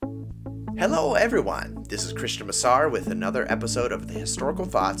Hello, everyone. This is Christian Massar with another episode of the Historical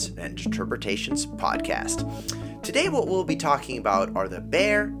Thoughts and Interpretations podcast. Today, what we'll be talking about are the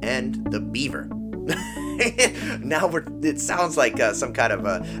bear and the beaver. It sounds like some kind of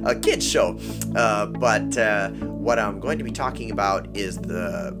a kid's show, but what I'm going to be talking about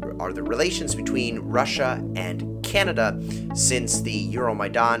are the relations between Russia and Canada since the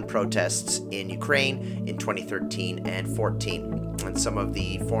Euromaidan protests in Ukraine in 2013 and 14, and some of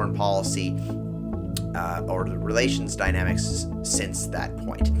the foreign policy or the relations dynamics since that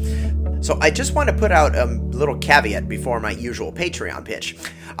point. So I just want to put out a little caveat before my usual Patreon pitch.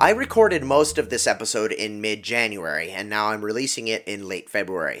 I recorded most of this episode in mid-January, and now I'm releasing it in late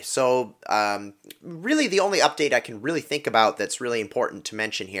February. So really the only update I can really think about that's really important to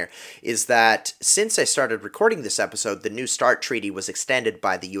mention here is that since I started recording this episode, the New START treaty was extended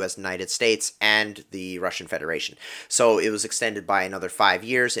by the United States and the Russian Federation. So it was extended by another 5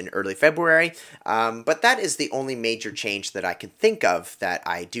 years in early February, but that is the only major change that I can think of that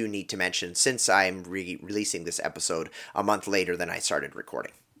I do need to mention since I'm releasing this episode a month later than I started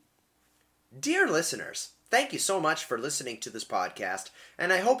recording. Dear listeners, thank you so much for listening to this podcast,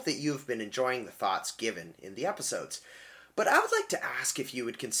 and I hope that you've been enjoying the thoughts given in the episodes. But I would like to ask if you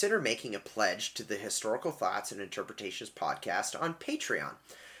would consider making a pledge to the Historical Thoughts and Interpretations podcast on Patreon.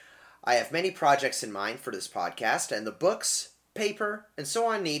 I have many projects in mind for this podcast, and the books, paper, and so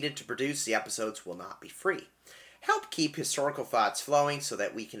on needed to produce the episodes will not be free. Help keep historical thoughts flowing so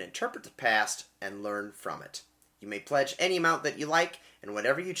that we can interpret the past and learn from it. You may pledge any amount that you like, and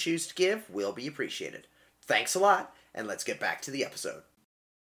whatever you choose to give will be appreciated. Thanks a lot, and let's get back to the episode.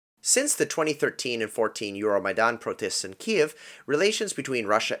 Since the 2013 and 14 Euromaidan protests in Kiev, relations between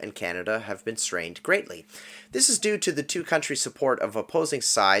Russia and Canada have been strained greatly. This is due to the two countries' support of opposing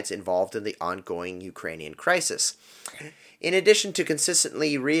sides involved in the ongoing Ukrainian crisis. In addition to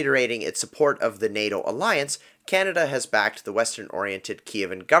consistently reiterating its support of the NATO alliance, Canada has backed the Western-oriented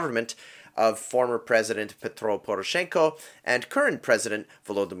Kievan government of former President Petro Poroshenko and current President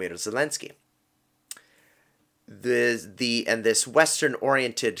Volodymyr Zelensky. This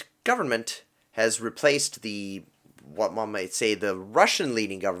Western-oriented government has replaced what one might say the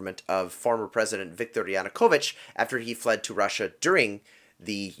Russian-leading government of former President Viktor Yanukovych after he fled to Russia during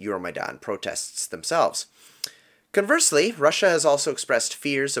the Euromaidan protests themselves. Conversely, Russia has also expressed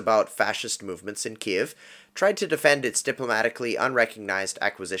fears about fascist movements in Kiev, tried to defend its diplomatically unrecognized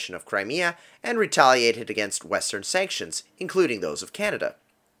acquisition of Crimea, and retaliated against Western sanctions, including those of Canada.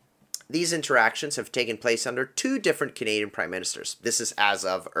 These interactions have taken place under two different Canadian prime ministers. This is as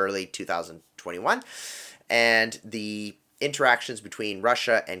of early 2021, and the interactions between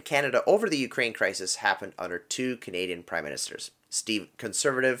Russia and Canada over the Ukraine crisis happened under two Canadian prime ministers,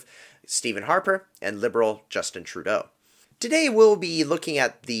 Conservative Stephen Harper and Liberal Justin Trudeau. Today we'll be looking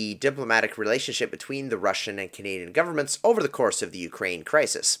at the diplomatic relationship between the Russian and Canadian governments over the course of the Ukraine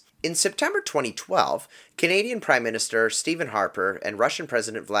crisis. In September 2012, Canadian Prime Minister Stephen Harper and Russian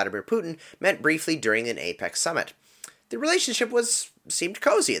President Vladimir Putin met briefly during an APEC summit. The relationship seemed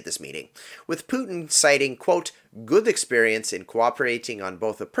cozy at this meeting, with Putin citing, quote, good experience in cooperating on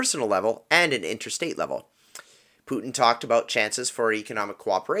both a personal level and an interstate level. Putin talked about chances for economic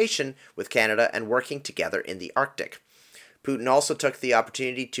cooperation with Canada and working together in the Arctic. Putin also took the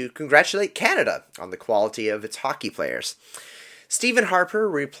opportunity to congratulate Canada on the quality of its hockey players. Stephen Harper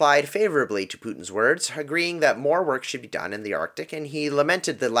replied favorably to Putin's words, agreeing that more work should be done in the Arctic, and he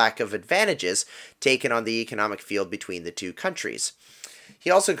lamented the lack of advantages taken on the economic field between the two countries.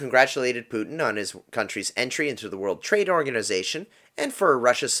 He also congratulated Putin on his country's entry into the World Trade Organization and for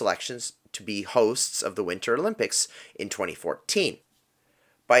Russia's selections to be hosts of the Winter Olympics in 2014.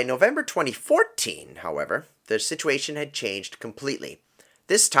 By November 2014, however, the situation had changed completely.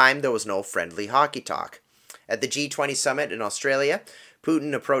 This time there was no friendly hockey talk. At the G20 summit in Australia,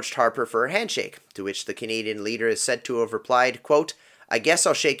 Putin approached Harper for a handshake, to which the Canadian leader is said to have replied, quote, I guess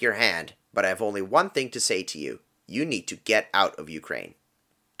I'll shake your hand, but I have only one thing to say to you. You need to get out of Ukraine.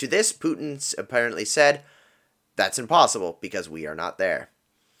 To this, Putin apparently said, that's impossible because we are not there.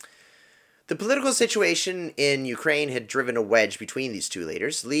 The political situation in Ukraine had driven a wedge between these two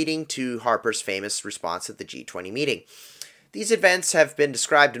leaders, leading to Harper's famous response at the G20 meeting. These events have been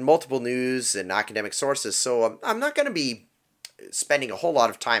described in multiple news and academic sources, so I'm not going to be spending a whole lot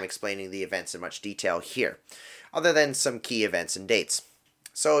of time explaining the events in much detail here, other than some key events and dates.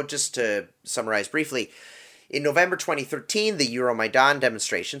 So just to summarize briefly, in November 2013, the Euromaidan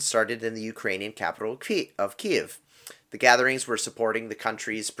demonstrations started in the Ukrainian capital of Kyiv. The gatherings were supporting the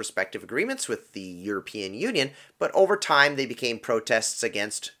country's prospective agreements with the European Union, but over time they became protests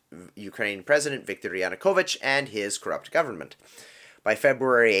against Ukrainian President Viktor Yanukovych and his corrupt government. By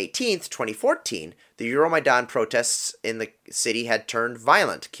February 18th, 2014, the Euromaidan protests in the city had turned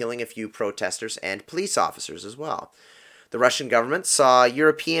violent, killing a few protesters and police officers as well. The Russian government saw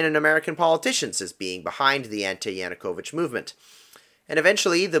European and American politicians as being behind the anti-Yanukovych movement. And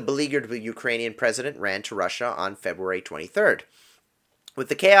eventually, the beleaguered Ukrainian president ran to Russia on February 23rd. With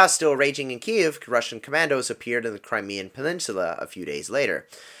the chaos still raging in Kiev, Russian commandos appeared in the Crimean Peninsula a few days later.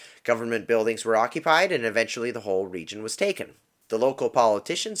 Government buildings were occupied, and eventually the whole region was taken. The local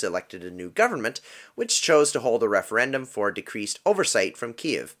politicians elected a new government, which chose to hold a referendum for decreased oversight from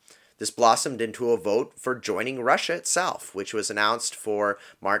Kiev. This blossomed into a vote for joining Russia itself, which was announced for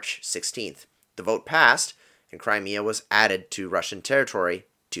March 16th. The vote passed, and Crimea was added to Russian territory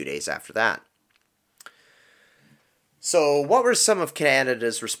 2 days after that. So, what were some of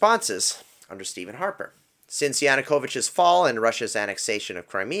Canada's responses under Stephen Harper? Since Yanukovych's fall and Russia's annexation of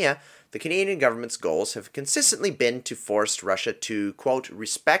Crimea, the Canadian government's goals have consistently been to force Russia to, quote,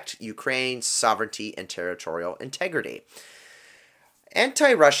 respect Ukraine's sovereignty and territorial integrity.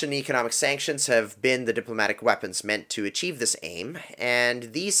 Anti-Russian economic sanctions have been the diplomatic weapons meant to achieve this aim,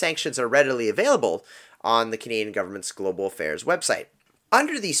 and these sanctions are readily available on the Canadian government's Global Affairs website.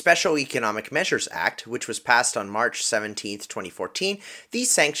 Under the Special Economic Measures Act, which was passed on March 17, 2014,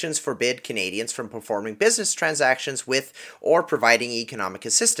 these sanctions forbid Canadians from performing business transactions with or providing economic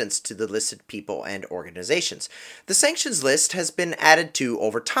assistance to the listed people and organizations. The sanctions list has been added to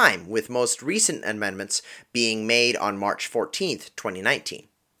over time, with most recent amendments being made on March 14, 2019.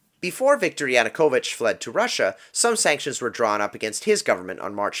 Before Viktor Yanukovych fled to Russia, some sanctions were drawn up against his government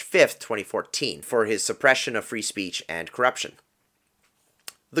on March 5, 2014, for his suppression of free speech and corruption.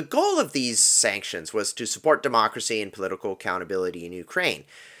 The goal of these sanctions was to support democracy and political accountability in Ukraine.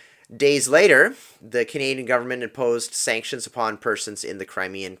 Days later, the Canadian government imposed sanctions upon persons in the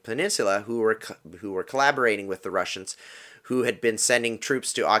Crimean Peninsula who were collaborating with the Russians, who had been sending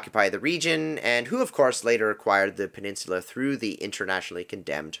troops to occupy the region, and who, of course, later acquired the peninsula through the internationally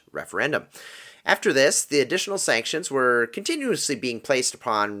condemned referendum. After this, the additional sanctions were continuously being placed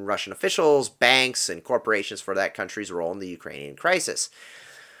upon Russian officials, banks, and corporations for that country's role in the Ukrainian crisis.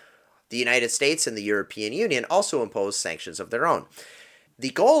 The United States and the European Union also imposed sanctions of their own.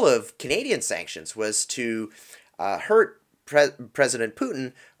 The goal of Canadian sanctions was to hurt President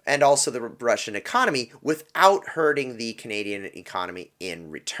Putin and also the Russian economy without hurting the Canadian economy in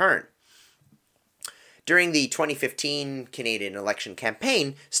return. During the 2015 Canadian election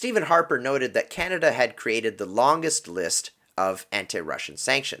campaign, Stephen Harper noted that Canada had created the longest list of anti-Russian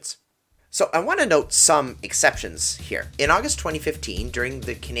sanctions. So I want to note some exceptions here. In August 2015, during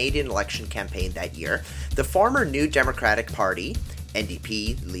the Canadian election campaign that year, the former New Democratic Party,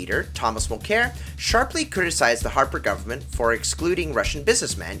 NDP leader Thomas Mulcair sharply criticized the Harper government for excluding Russian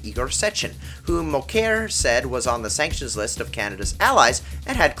businessman Igor Sechin, whom Mulcair said was on the sanctions list of Canada's allies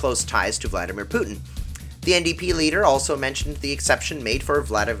and had close ties to Vladimir Putin. The NDP leader also mentioned the exception made for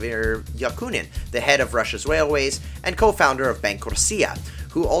Vladimir Yakunin, the head of Russia's railways and co-founder of Bank Rossiya,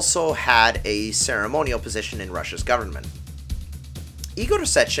 who also had a ceremonial position in Russia's government. Igor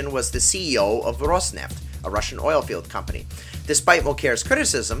Sechin was the CEO of Rosneft, a Russian oil field company. Despite Mulcair's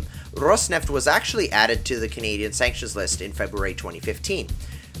criticism, Rosneft was actually added to the Canadian sanctions list in February 2015.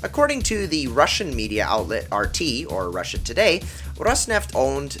 According to the Russian media outlet RT, or Russia Today, Rosneft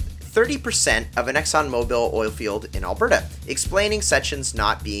owned 30% of an ExxonMobil oil field in Alberta, explaining Sechin's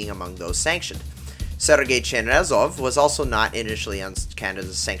not being among those sanctioned. Sergei Chernyazov was also not initially on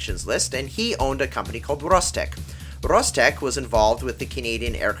Canada's sanctions list, and he owned a company called Rostec. Rostec was involved with the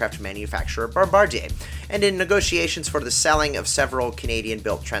Canadian aircraft manufacturer Bombardier, and in negotiations for the selling of several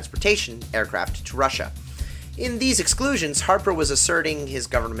Canadian-built transportation aircraft to Russia. In these exclusions, Harper was asserting his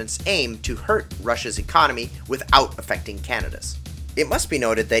government's aim to hurt Russia's economy without affecting Canada's. It must be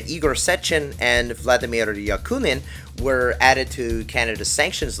noted that Igor Sechin and Vladimir Yakunin were added to Canada's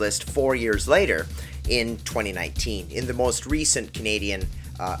sanctions list 4 years later, in 2019, in the most recent Canadian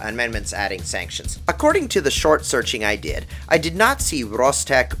amendments adding sanctions. According to the short searching I did not see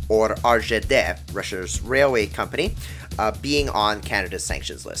Rostec or RZD, Russia's railway company, being on Canada's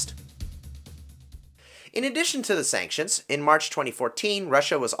sanctions list. In addition to the sanctions, in March 2014,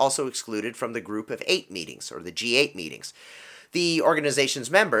 Russia was also excluded from the Group of 8 meetings, or the G8 meetings. The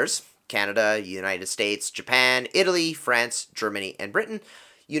organization's members, Canada, United States, Japan, Italy, France, Germany, and Britain,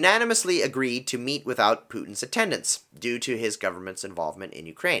 unanimously agreed to meet without Putin's attendance due to his government's involvement in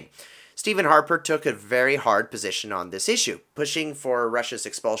Ukraine. Stephen Harper took a very hard position on this issue, pushing for Russia's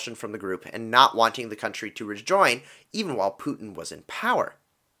expulsion from the group and not wanting the country to rejoin even while Putin was in power.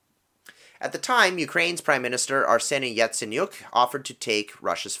 At the time, Ukraine's Prime Minister Arseniy Yatsenyuk offered to take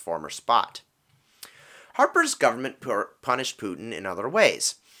Russia's former spot. Harper's government punished Putin in other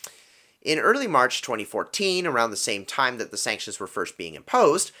ways. In early March 2014, around the same time that the sanctions were first being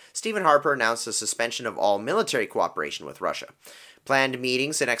imposed, Stephen Harper announced a suspension of all military cooperation with Russia. Planned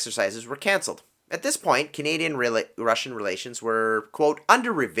meetings and exercises were cancelled. At this point, Canadian-Russian relations were, quote,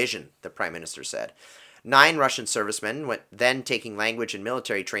 under revision, the Prime Minister said. 9 Russian servicemen, then taking language and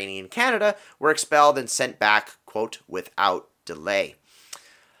military training in Canada, were expelled and sent back, quote, without delay.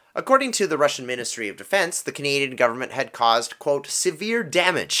 According to the Russian Ministry of Defense, the Canadian government had caused, quote, severe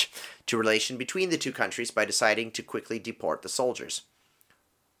damage to relation between the two countries by deciding to quickly deport the soldiers.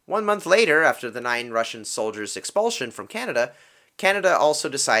 1 month later, after the 9 Russian soldiers' expulsion from Canada, Canada also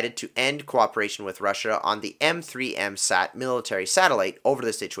decided to end cooperation with Russia on the M3MSat military satellite over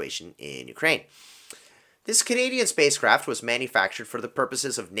the situation in Ukraine. This Canadian spacecraft was manufactured for the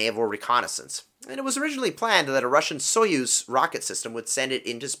purposes of naval reconnaissance, and it was originally planned that a Russian Soyuz rocket system would send it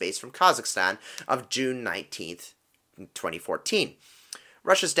into space from Kazakhstan on June 19, 2014.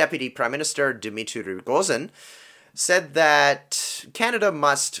 Russia's Deputy Prime Minister Dmitry Rogozin said that Canada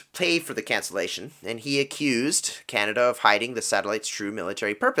must pay for the cancellation, and he accused Canada of hiding the satellite's true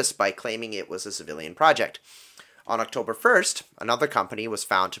military purpose by claiming it was a civilian project. On October 1st, another company was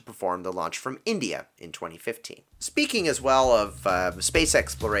found to perform the launch from India in 2015. Speaking as well of space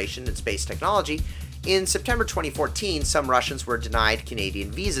exploration and space technology, in September 2014, some Russians were denied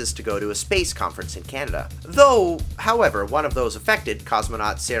Canadian visas to go to a space conference in Canada. However, one of those affected,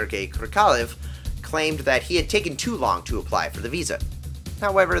 cosmonaut Sergei Krikalev, claimed that he had taken too long to apply for the visa.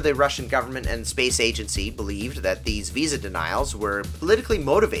 However, the Russian government and space agency believed that these visa denials were politically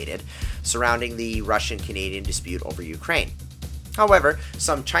motivated surrounding the Russian-Canadian dispute over Ukraine. However,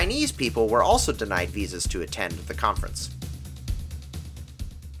 some Chinese people were also denied visas to attend the conference.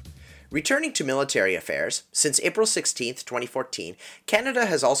 Returning to military affairs, since April 16, 2014, Canada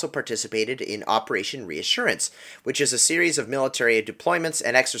has also participated in Operation Reassurance, which is a series of military deployments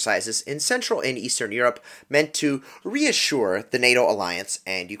and exercises in Central and Eastern Europe meant to reassure the NATO alliance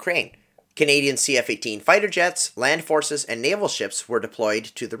and Ukraine. Canadian CF-18 fighter jets, land forces, and naval ships were deployed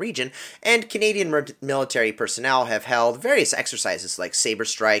to the region, and Canadian military personnel have held various exercises like Sabre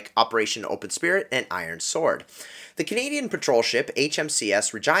Strike, Operation Open Spirit, and Iron Sword. The Canadian patrol ship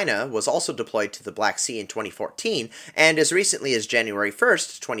HMCS Regina was also deployed to the Black Sea in 2014, and as recently as January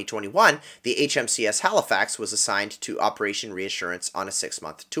 1st, 2021, the HMCS Halifax was assigned to Operation Reassurance on a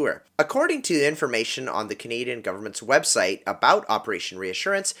 6-month tour. According to information on the Canadian government's website about Operation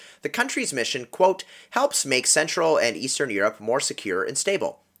Reassurance, the country's mission, quote, helps make Central and Eastern Europe more secure and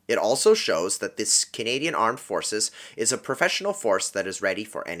stable. It also shows that this Canadian Armed Forces is a professional force that is ready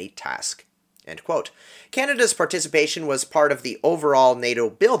for any task. End quote. Canada's participation was part of the overall NATO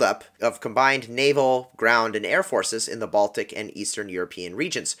buildup of combined naval, ground, and air forces in the Baltic and Eastern European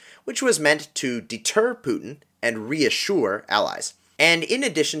regions, which was meant to deter Putin and reassure allies. And in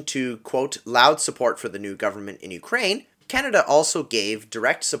addition to, quote, loud support for the new government in Ukraine, Canada also gave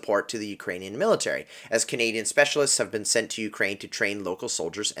direct support to the Ukrainian military, as Canadian specialists have been sent to Ukraine to train local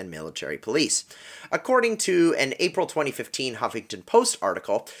soldiers and military police. According to an April 2015 Huffington Post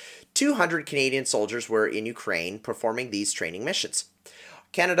article, 200 Canadian soldiers were in Ukraine performing these training missions.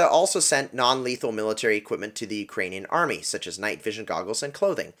 Canada also sent non-lethal military equipment to the Ukrainian army, such as night vision goggles and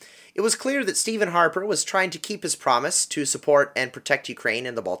clothing. It was clear that Stephen Harper was trying to keep his promise to support and protect Ukraine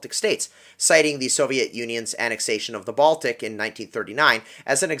and the Baltic states, citing the Soviet Union's annexation of the Baltic in 1939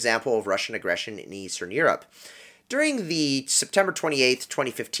 as an example of Russian aggression in Eastern Europe. During the September 28,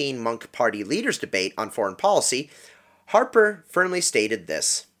 2015 Monk Party leaders' debate on foreign policy, Harper firmly stated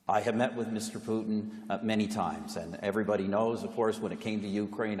this. I have met with Mr. Putin many times, and everybody knows, of course, when it came to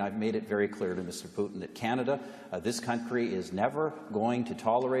Ukraine, I've made it very clear to Mr. Putin that Canada, this country, is never going to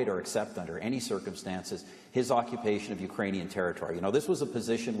tolerate or accept under any circumstances his occupation of Ukrainian territory. You know, this was a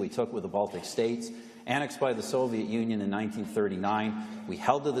position we took with the Baltic states, annexed by the Soviet Union in 1939. We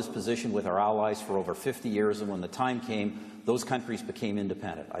held to this position with our allies for over 50 years, and when the time came, those countries became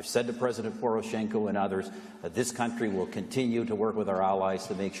independent. I've said to President Poroshenko and others that this country will continue to work with our allies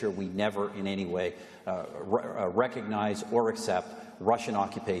to make sure we never in any way recognize or accept Russian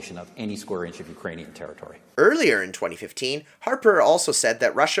occupation of any square inch of Ukrainian territory. Earlier in 2015, Harper also said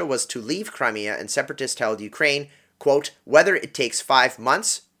that Russia was to leave Crimea and separatist-held Ukraine, quote, whether it takes 5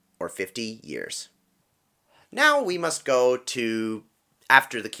 months or 50 years. Now we must go to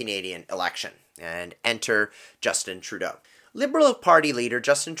after the Canadian election and enter Justin Trudeau. Liberal Party leader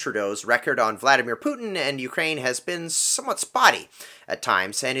Justin Trudeau's record on Vladimir Putin and Ukraine has been somewhat spotty at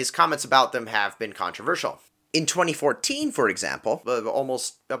times, and his comments about them have been controversial. In 2014, for example,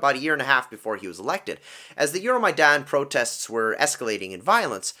 almost about a year and a half before he was elected, as the Euromaidan protests were escalating in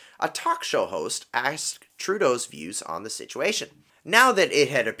violence, a talk show host asked Trudeau's views on the situation. Now that it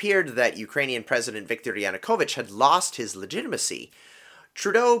had appeared that Ukrainian President Viktor Yanukovych had lost his legitimacy,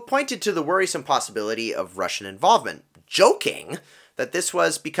 Trudeau pointed to the worrisome possibility of Russian involvement, joking that this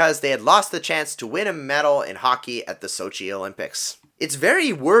was because they had lost the chance to win a medal in hockey at the Sochi Olympics. It's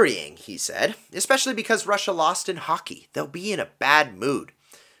very worrying, he said, especially because Russia lost in hockey. They'll be in a bad mood.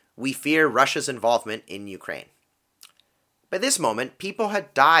 We fear Russia's involvement in Ukraine. By this moment, people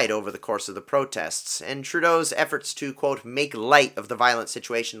had died over the course of the protests, and Trudeau's efforts to, quote, make light of the violent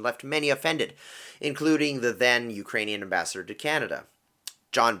situation left many offended, including the then Ukrainian ambassador to Canada.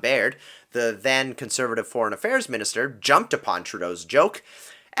 John Baird, the then Conservative Foreign Affairs Minister, jumped upon Trudeau's joke,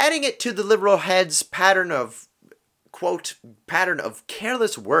 adding it to the Liberal head's pattern of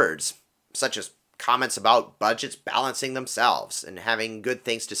careless words, such as comments about budgets balancing themselves and having good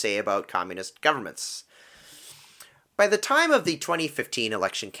things to say about communist governments. By the time of the 2015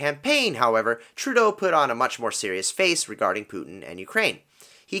 election campaign, however, Trudeau put on a much more serious face regarding Putin and Ukraine.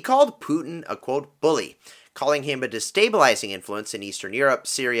 He called Putin a, quote, bully, calling him a destabilizing influence in Eastern Europe,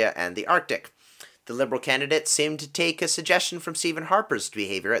 Syria, and the Arctic. The Liberal candidate seemed to take a suggestion from Stephen Harper's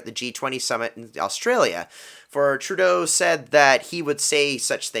behavior at the G20 summit in Australia, for Trudeau said that he would say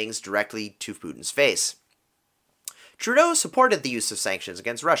such things directly to Putin's face. Trudeau supported the use of sanctions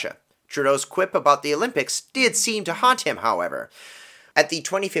against Russia. Trudeau's quip about the Olympics did seem to haunt him, however. At the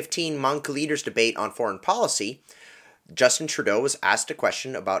 2015 Munk Leaders Debate on Foreign Policy, Justin Trudeau was asked a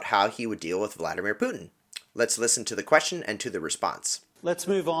question about how he would deal with Vladimir Putin. Let's listen to the question and to the response. Let's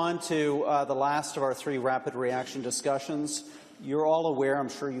move on to the last of our three rapid reaction discussions. You're all aware, I'm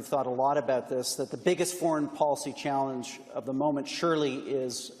sure you've thought a lot about this, that the biggest foreign policy challenge of the moment surely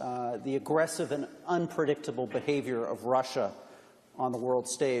is the aggressive and unpredictable behavior of Russia on the world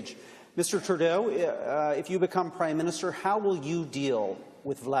stage. Mr. Trudeau, if you become Prime Minister, how will you deal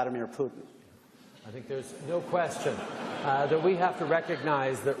with Vladimir Putin? I think there's no question that we have to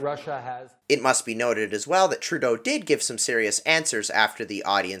recognize that Russia has... It must be noted as well that Trudeau did give some serious answers after the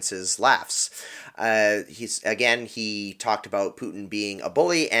audience's laughs. He talked about Putin being a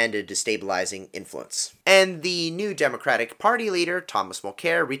bully and a destabilizing influence. And the New Democratic Party leader, Thomas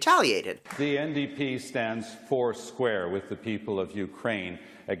Mulcair, retaliated. The NDP stands foursquare with the people of Ukraine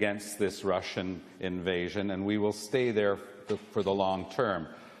against this Russian invasion, and we will stay there for the long term.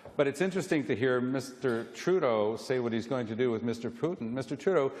 But it's interesting to hear Mr. Trudeau say what he's going to do with Mr. Putin. Mr.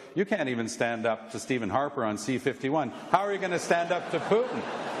 Trudeau, you can't even stand up to Stephen Harper on C-51. How are you going to stand up to Putin?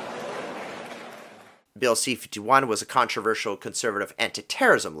 Bill C-51 was a controversial conservative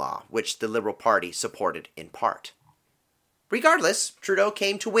anti-terrorism law, which the Liberal Party supported in part. Regardless, Trudeau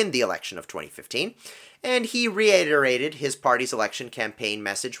came to win the election of 2015, and he reiterated his party's election campaign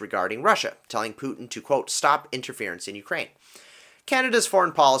message regarding Russia, telling Putin to, quote, stop interference in Ukraine. Canada's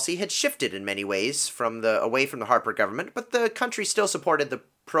foreign policy had shifted in many ways away from the Harper government, but the country still supported the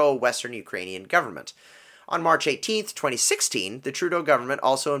pro-Western Ukrainian government. On March 18, 2016, the Trudeau government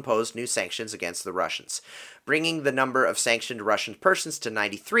also imposed new sanctions against the Russians, bringing the number of sanctioned Russian persons to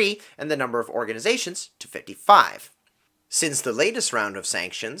 93 and the number of organizations to 55. Since the latest round of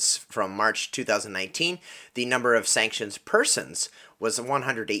sanctions, from March 2019, the number of sanctioned persons was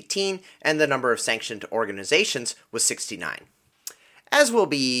 118 and the number of sanctioned organizations was 69. As will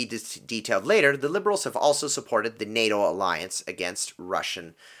be detailed later, the Liberals have also supported the NATO alliance against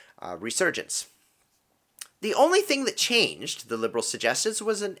Russian resurgence. The only thing that changed, the Liberals suggested,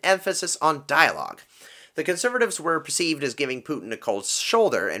 was an emphasis on dialogue. The Conservatives were perceived as giving Putin a cold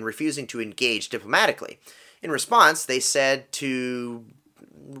shoulder and refusing to engage diplomatically. In response, they said to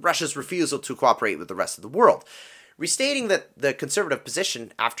Russia's refusal to cooperate with the rest of the world. Restating that the Conservative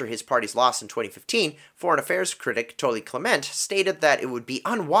position after his party's loss in 2015, Foreign Affairs critic Tolly Clement stated that it would be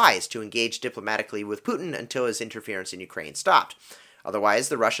unwise to engage diplomatically with Putin until his interference in Ukraine stopped. Otherwise,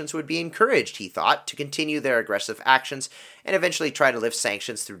 the Russians would be encouraged, he thought, to continue their aggressive actions and eventually try to lift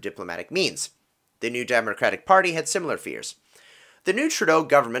sanctions through diplomatic means. The New Democratic Party had similar fears. The new Trudeau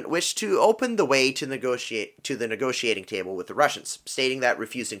government wished to open the way to the negotiating table with the Russians, stating that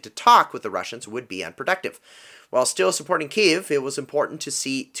refusing to talk with the Russians would be unproductive. While still supporting Kyiv, it was important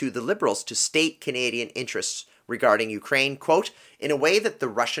to the Liberals to state Canadian interests regarding Ukraine, quote, in a way that the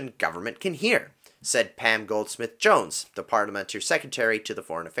Russian government can hear, said Pam Goldsmith-Jones, the parliamentary secretary to the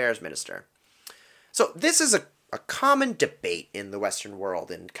Foreign Affairs Minister. So this is a common debate in the Western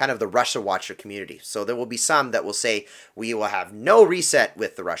world and kind of the Russia watcher community. So there will be some that will say we will have no reset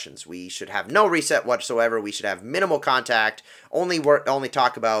with the Russians. We should have no reset whatsoever. We should have minimal contact. Only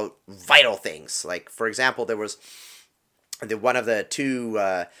talk about vital things. Like, for example, there was one of the two,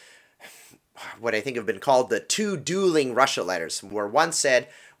 what I think have been called the two dueling Russia letters, where one said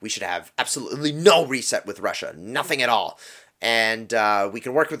we should have absolutely no reset with Russia, nothing at all. And we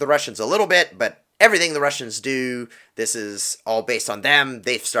can work with the Russians a little bit, but everything the Russians do, this is all based on them.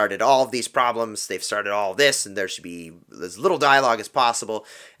 They've started all of these problems. They've started all of this, and there should be as little dialogue as possible.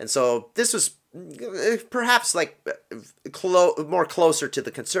 And so this was perhaps like more closer to the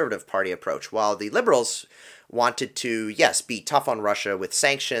Conservative Party approach, while the Liberals wanted to, yes, be tough on Russia with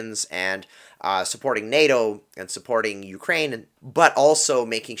sanctions and supporting NATO and supporting Ukraine, but also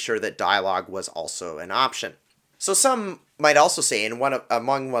making sure that dialogue was also an option. So some might also say, in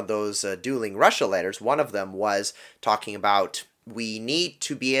among one of those dueling Russia letters, one of them was talking about we need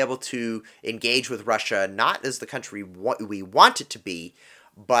to be able to engage with Russia not as the country we want it to be,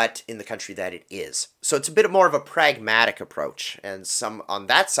 but in the country that it is. So it's a bit more of a pragmatic approach, and some on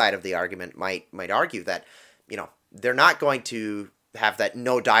that side of the argument might argue that, you know, they're not going to have that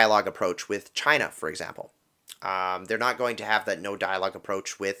no dialogue approach with China, for example. They're not going to have that no dialogue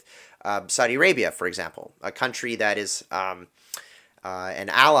approach with Saudi Arabia, for example, a country that is an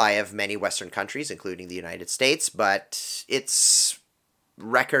ally of many Western countries, including the United States, but its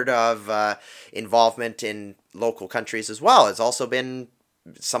record of involvement in local countries as well has also been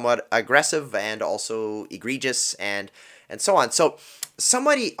somewhat aggressive and also egregious and so on. So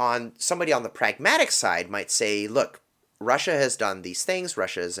somebody on the pragmatic side might say, look, Russia has done these things.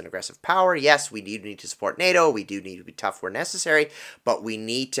 Russia is an aggressive power. Yes, we do need to support NATO. We do need to be tough where necessary, but we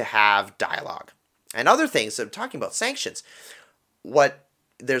need to have dialogue. And other things, I'm talking about sanctions.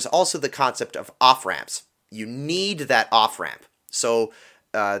 There's also the concept of off-ramps. You need that off-ramp. So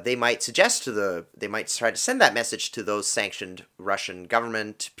they might they might try to send that message to those sanctioned Russian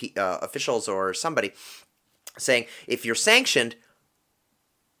government officials or somebody saying, if you're sanctioned,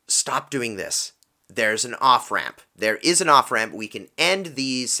 stop doing this. There's an off-ramp. There is an off-ramp. We can end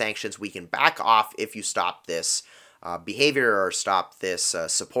these sanctions. We can back off if you stop this behavior or stop this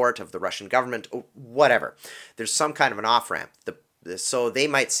support of the Russian government, or whatever. There's some kind of an off-ramp. So they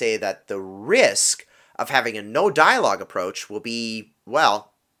might say that the risk of having a no dialogue approach will be,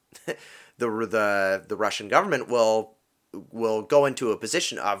 well, the Russian government will go into a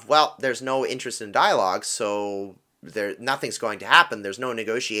position of, well, there's no interest in dialogue, so nothing's going to happen. There's no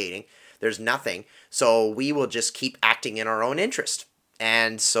negotiating. There's nothing. So we will just keep acting in our own interest.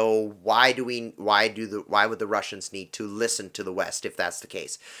 And so why would the Russians need to listen to the West if that's the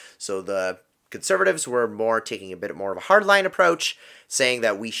case? So the Conservatives were taking a bit more of a hardline approach, saying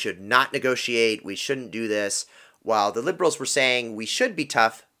that we should not negotiate, we shouldn't do this, while the Liberals were saying we should be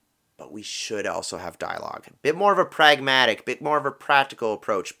tough, but we should also have dialogue. A bit more of a pragmatic, bit more of a practical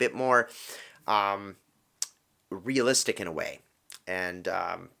approach, bit more realistic in a way. And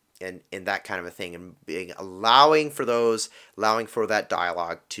in that kind of a thing, and allowing for that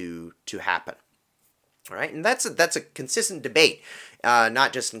dialogue to happen. All right, and that's a consistent debate,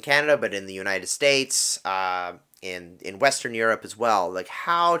 not just in Canada, but in the United States, in Western Europe as well, like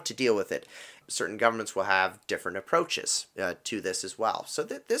how to deal with it. Certain governments will have different approaches to this as well. So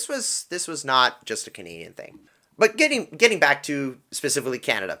this was not just a Canadian thing. But getting back to specifically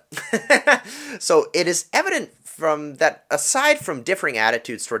Canada, so it is evident from that, aside from differing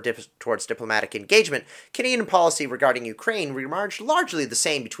attitudes towards diplomatic engagement, Canadian policy regarding Ukraine remained largely the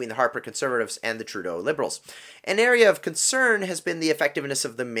same between the Harper Conservatives and the Trudeau Liberals. An area of concern has been the effectiveness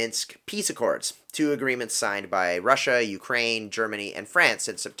of the Minsk Peace Accords, two agreements signed by Russia, Ukraine, Germany, and France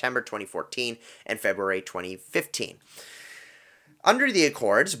in September 2014 and February 2015. Under the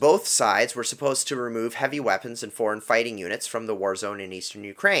accords, both sides were supposed to remove heavy weapons and foreign fighting units from the war zone in eastern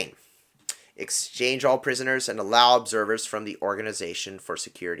Ukraine, exchange all prisoners, and allow observers from the Organization for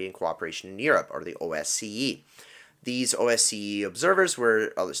Security and Cooperation in Europe, or the OSCE. These OSCE observers were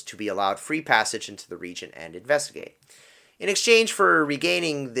to be allowed free passage into the region and investigate. In exchange for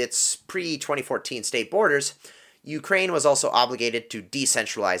regaining its pre-2014 state borders, Ukraine was also obligated to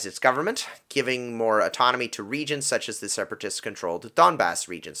decentralize its government, giving more autonomy to regions such as the separatist-controlled Donbass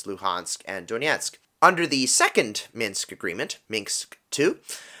regions, Luhansk and Donetsk. Under the second Minsk Agreement, Minsk II,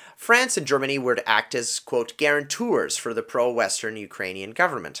 France and Germany were to act as, quote, guarantors for the pro-Western Ukrainian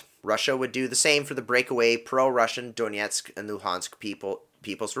government. Russia would do the same for the breakaway pro-Russian Donetsk and Luhansk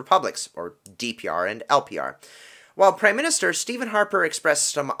People's Republics, or DPR and LPR. While Prime Minister Stephen Harper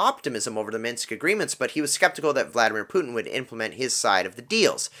expressed some optimism over the Minsk agreements, but he was skeptical that Vladimir Putin would implement his side of the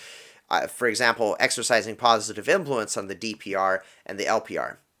deals. for example, exercising positive influence on the DPR and the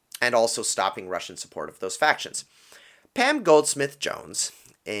LPR, and also stopping Russian support of those factions. Pam Goldsmith-Jones,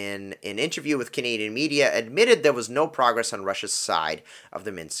 in an interview with Canadian media, admitted there was no progress on Russia's side of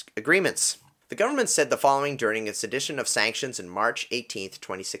the Minsk agreements. The government said the following during its edition of sanctions in March 18,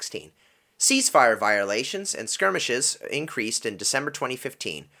 2016. Ceasefire violations and skirmishes increased in December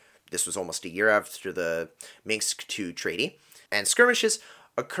 2015. This was almost a year after the Minsk II Treaty. And skirmishes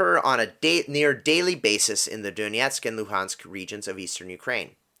occur on a near daily basis in the Donetsk and Luhansk regions of eastern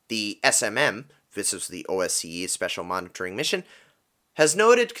Ukraine. The SMM, this is the OSCE Special Monitoring Mission, has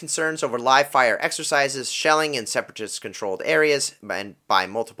noted concerns over live fire exercises, shelling in separatist-controlled areas by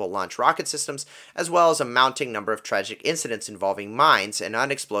multiple launch rocket systems, as well as a mounting number of tragic incidents involving mines and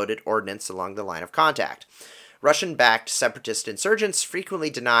unexploded ordnance along the line of contact. Russian-backed separatist insurgents frequently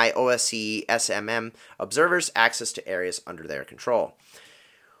deny OSCE SMM observers access to areas under their control.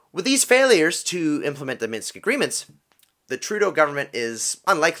 With these failures to implement the Minsk agreements, the Trudeau government is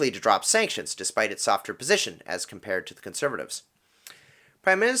unlikely to drop sanctions despite its softer position as compared to the Conservatives.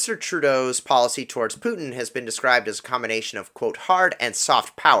 Prime Minister Trudeau's policy towards Putin has been described as a combination of, quote, hard and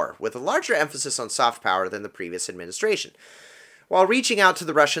soft power, with a larger emphasis on soft power than the previous administration. While reaching out to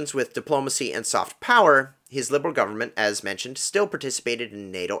the Russians with diplomacy and soft power, his Liberal government, as mentioned, still participated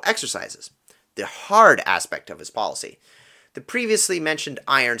in NATO exercises, the hard aspect of his policy. The previously mentioned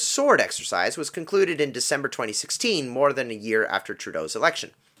Iron Sword exercise was concluded in December 2016, more than a year after Trudeau's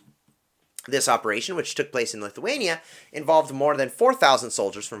election. This operation, which took place in Lithuania, involved more than 4,000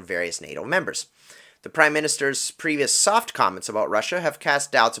 soldiers from various NATO members. The Prime Minister's previous soft comments about Russia have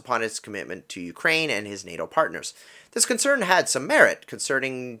cast doubts upon its commitment to Ukraine and his NATO partners. This concern had some merit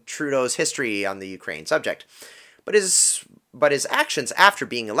concerning Trudeau's history on the Ukraine subject, but his actions after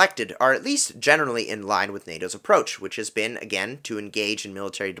being elected are at least generally in line with NATO's approach, which has been, again, to engage in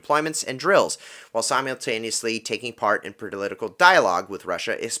military deployments and drills, while simultaneously taking part in political dialogue with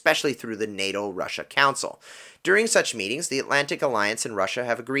Russia, especially through the NATO-Russia Council. During such meetings, the Atlantic Alliance and Russia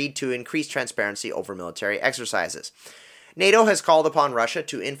have agreed to increase transparency over military exercises. NATO has called upon Russia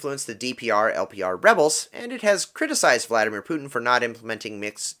to influence the DPR-LPR rebels, and it has criticized Vladimir Putin for not implementing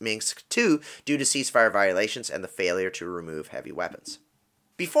Minsk II due to ceasefire violations and the failure to remove heavy weapons.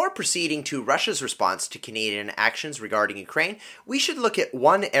 Before proceeding to Russia's response to Canadian actions regarding Ukraine, we should look at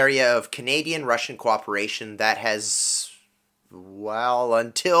one area of Canadian-Russian cooperation that has, well,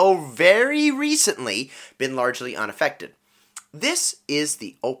 until very recently, been largely unaffected. This is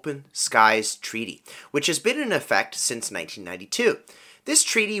the Open Skies Treaty, which has been in effect since 1992. This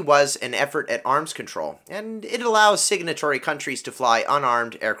treaty was an effort at arms control, and it allows signatory countries to fly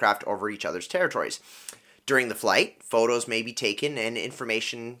unarmed aircraft over each other's territories. During the flight, photos may be taken and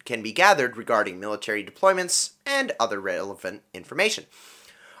information can be gathered regarding military deployments and other relevant information.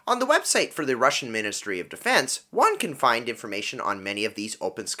 On the website for the Russian Ministry of Defense, one can find information on many of these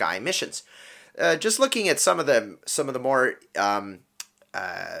open sky missions. Just looking at some of the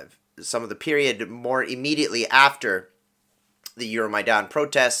period more immediately after the Euromaidan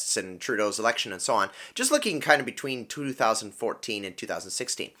protests and Trudeau's election and so on, just looking kind of between 2014 and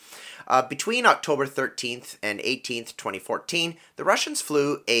 2016. Between October 13th and 18th, 2014, the Russians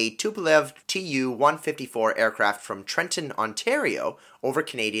flew a Tupolev Tu-154 aircraft from Trenton, Ontario, over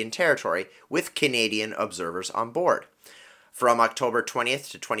Canadian territory with Canadian observers on board. From October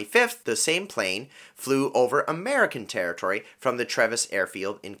 20th to 25th, the same plane flew over American territory from the Travis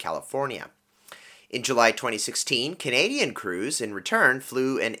Airfield in California. In July 2016, Canadian crews, in return,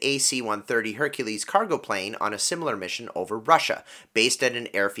 flew an AC-130 Hercules cargo plane on a similar mission over Russia, based at an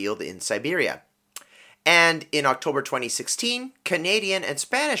airfield in Siberia. And in October 2016, Canadian and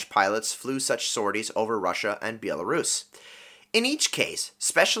Spanish pilots flew such sorties over Russia and Belarus. In each case,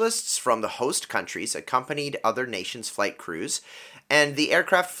 specialists from the host countries accompanied other nations' flight crews, and the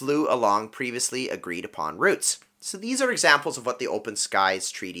aircraft flew along previously agreed upon routes. So these are examples of what the Open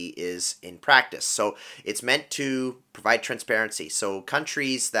Skies Treaty is in practice. So it's meant to provide transparency. So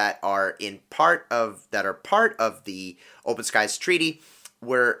countries that are part of the Open Skies Treaty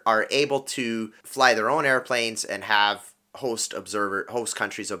are able to fly their own airplanes and have host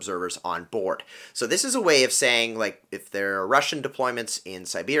countries' observers on board. So this is a way of saying, like, if there are Russian deployments in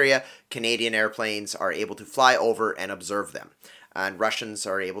Siberia, Canadian airplanes are able to fly over and observe them. And Russians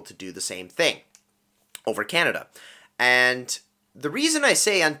are able to do the same thing over Canada. And the reason I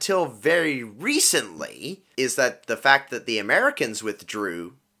say until very recently is that the fact that the Americans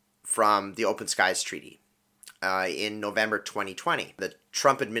withdrew from the Open Skies Treaty in November 2020. The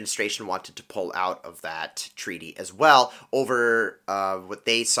Trump administration wanted to pull out of that treaty as well over what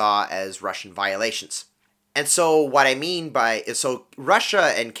they saw as Russian violations. And so what I mean by so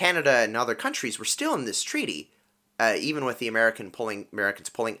Russia and Canada and other countries were still in this treaty, even with the Americans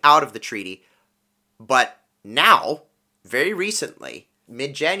pulling out of the treaty. But now, very recently,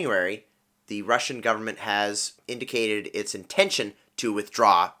 mid-January, the Russian government has indicated its intention to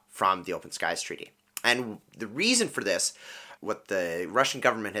withdraw from the Open Skies Treaty. And the reason for this, what the Russian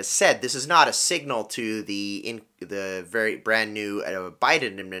government has said, this is not a signal to the very brand new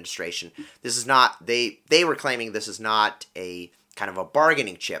Biden administration. This is not, they were claiming this is not a kind of a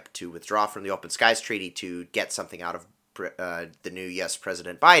bargaining chip to withdraw from the Open Skies Treaty to get something out of the new U.S.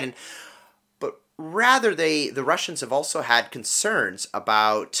 President Biden. But rather, the Russians have also had concerns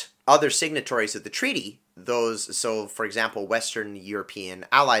about other signatories of the treaty. So, for example, Western European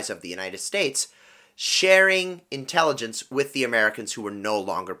allies of the United States sharing intelligence with the Americans who were no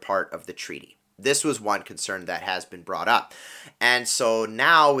longer part of the treaty. This was one concern that has been brought up. And so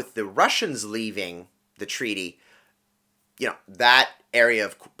now with the Russians leaving the treaty, that area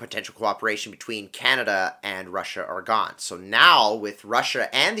of potential cooperation between Canada and Russia are gone. So now with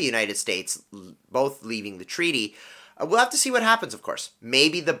Russia and the United States both leaving the treaty, we'll have to see what happens, of course.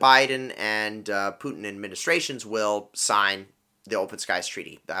 Maybe the Biden and Putin administrations will sign the Open Skies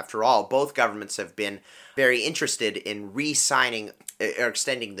Treaty. After all, both governments have been very interested in re-signing or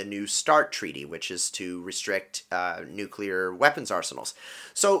extending the New START Treaty, which is to restrict nuclear weapons arsenals.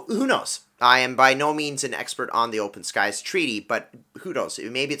 So who knows? I am by no means an expert on the Open Skies Treaty, but who knows?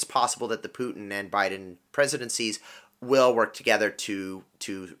 Maybe it's possible that the Putin and Biden presidencies will work together to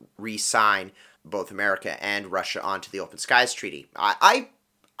re-sign both America and Russia onto the Open Skies Treaty. I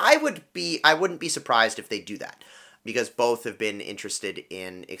wouldn't be surprised if they do that, because both have been interested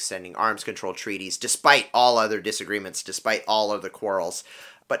in extending arms control treaties, despite all other disagreements, despite all other quarrels.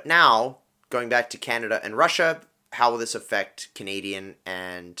 But now, going back to Canada and Russia, how will this affect Canadian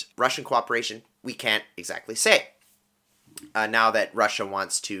and Russian cooperation? We can't exactly say, now that Russia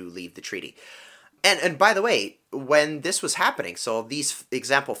wants to leave the treaty. And by the way, when this was happening, so these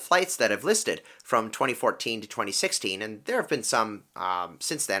example flights that I've listed from 2014 to 2016, and there have been some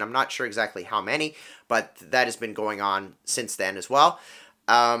since then, I'm not sure exactly how many, but that has been going on since then as well.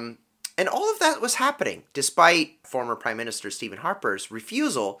 And all of that was happening despite former Prime Minister Stephen Harper's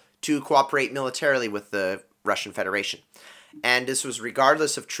refusal to cooperate militarily with the Russian Federation. And this was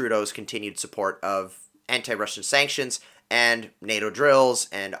regardless of Trudeau's continued support of anti-Russian sanctions and NATO drills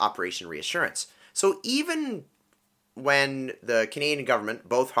and Operation Reassurance. So even when the Canadian government,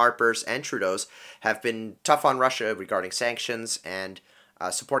 both Harper's and Trudeau's, have been tough on Russia regarding sanctions and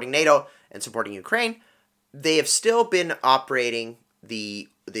supporting NATO and supporting Ukraine, they have still been operating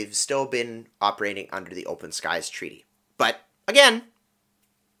under the Open Skies Treaty. But again,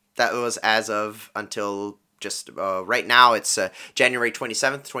 that was as of until just right now. It's January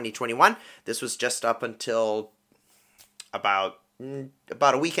 27th, 2021. This was just up until about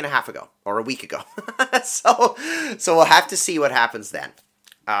a week and a half ago, or a week ago. so we'll have to see what happens then.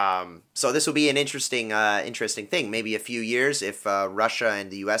 So this will be an interesting thing. Maybe a few years, if Russia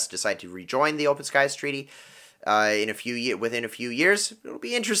and the U.S. decide to rejoin the Open Skies Treaty within a few years, it'll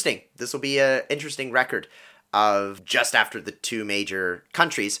be interesting. This will be an interesting record of just after the two major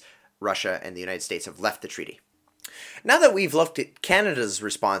countries, Russia and the United States, have left the treaty. Now that we've looked at Canada's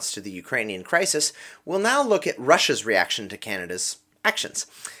response to the Ukrainian crisis, we'll now look at Russia's reaction to Canada's actions.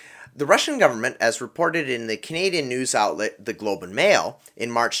 The Russian government, as reported in the Canadian news outlet The Globe and Mail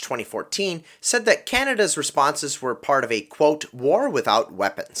in March 2014, said that Canada's responses were part of a, quote, war without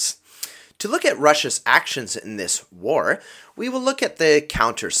weapons. To look at Russia's actions in this war, we will look at the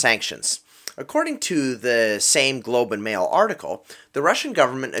counter-sanctions. According to the same Globe and Mail article, the Russian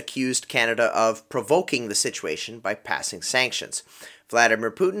government accused Canada of provoking the situation by passing sanctions.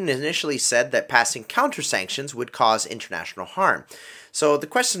 Vladimir Putin initially said that passing counter-sanctions would cause international harm. So the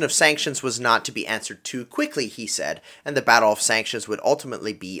question of sanctions was not to be answered too quickly, he said, and the battle of sanctions would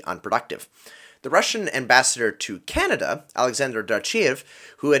ultimately be unproductive. The Russian ambassador to Canada, Alexander Darchiev,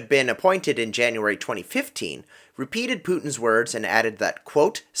 who had been appointed in January 2015, repeated Putin's words and added that,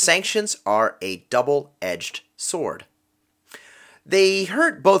 quote, sanctions are a double-edged sword. They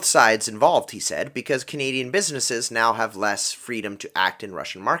hurt both sides involved, he said, because Canadian businesses now have less freedom to act in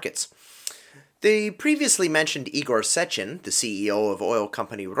Russian markets. The previously mentioned Igor Sechin, the CEO of oil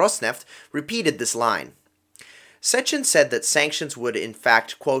company Rosneft, repeated this line. Sechin said that sanctions would in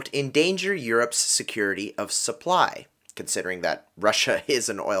fact, quote, endanger Europe's security of supply, considering that Russia is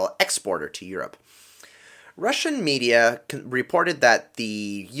an oil exporter to Europe. Russian media reported that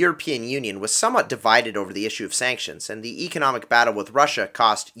the European Union was somewhat divided over the issue of sanctions, and the economic battle with Russia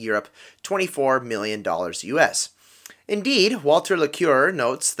cost Europe $24 million US. Indeed, Walter LeCure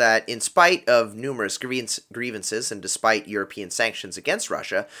notes that in spite of numerous grievances and despite European sanctions against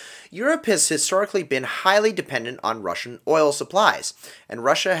Russia, Europe has historically been highly dependent on Russian oil supplies, and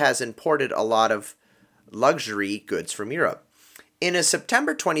Russia has imported a lot of luxury goods from Europe. In a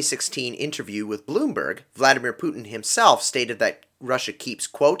September 2016 interview with Bloomberg, Vladimir Putin himself stated that Russia keeps,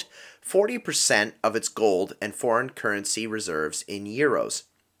 quote, 40% of its gold and foreign currency reserves in euros.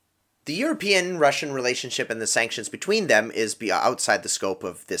 The European-Russian relationship and the sanctions between them is outside the scope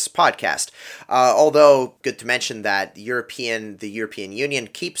of this podcast. Although, good to mention that the European Union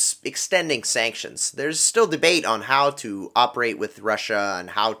keeps extending sanctions. There's still debate on how to operate with Russia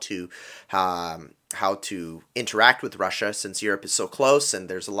and how to interact with Russia, since Europe is so close and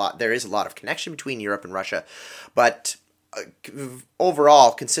there is a lot of connection between Europe and Russia. But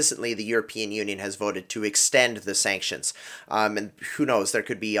overall, consistently, the European Union has voted to extend the sanctions. And who knows, there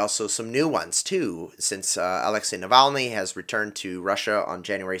could be also some new ones, too, since Alexei Navalny has returned to Russia on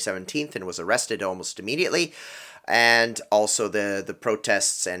January 17th and was arrested almost immediately. And also the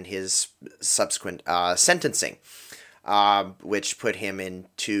protests and his subsequent sentencing, which put him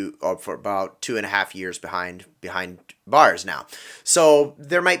for about 2.5 years behind bars now. So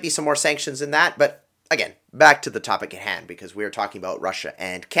there might be some more sanctions in that, but again, back to the topic at hand, because we are talking about Russia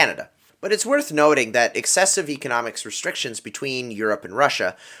and Canada. But it's worth noting that excessive economic restrictions between Europe and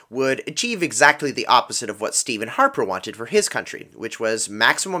Russia would achieve exactly the opposite of what Stephen Harper wanted for his country, which was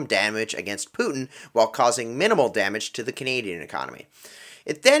maximum damage against Putin while causing minimal damage to the Canadian economy.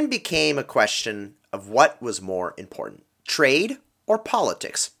 It then became a question of what was more important, trade or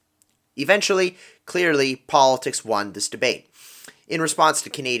politics. Eventually, clearly, politics won this debate. In response to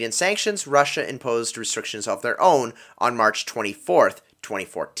Canadian sanctions, Russia imposed restrictions of their own on March 24th,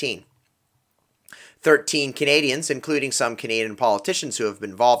 2014. 13 Canadians, including some Canadian politicians who have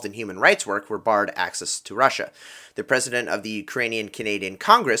been involved in human rights work, were barred access to Russia. The president of the Ukrainian-Canadian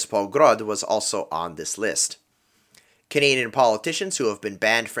Congress, Paul Grod, was also on this list. Canadian politicians who have been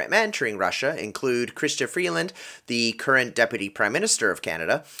banned from entering Russia include Chrystia Freeland, the current Deputy Prime Minister of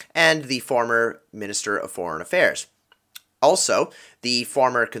Canada, and the former Minister of Foreign Affairs. Also, the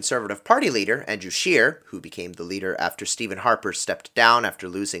former Conservative Party leader, Andrew Scheer, who became the leader after Stephen Harper stepped down after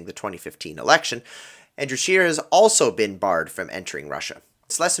losing the 2015 election, Andrew Scheer has also been barred from entering Russia.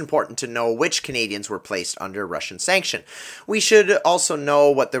 It's less important to know which Canadians were placed under Russian sanction. We should also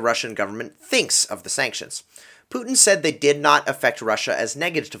know what the Russian government thinks of the sanctions. Putin said they did not affect Russia as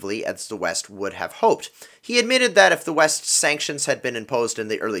negatively as the West would have hoped. He admitted that if the West's sanctions had been imposed in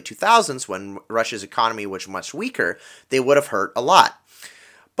the early 2000s, when Russia's economy was much weaker, they would have hurt a lot.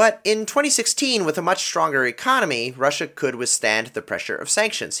 But in 2016, with a much stronger economy, Russia could withstand the pressure of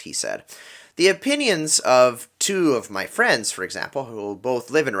sanctions, he said. The opinions of two of my friends, for example, who both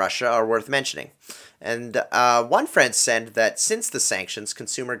live in Russia, are worth mentioning. And one friend said that since the sanctions,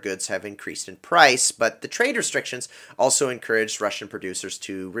 consumer goods have increased in price, but the trade restrictions also encouraged Russian producers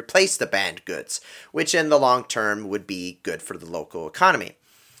to replace the banned goods, which in the long term would be good for the local economy.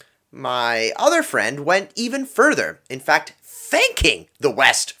 My other friend went even further, in fact, thanking the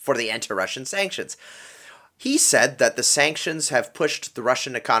West for the anti-Russian sanctions. He said that the sanctions have pushed the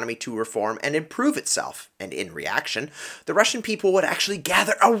Russian economy to reform and improve itself, and in reaction, the Russian people would actually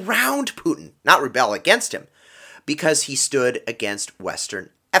gather around Putin, not rebel against him, because he stood against Western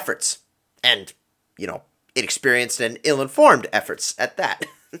efforts. And, inexperienced and ill-informed efforts at that,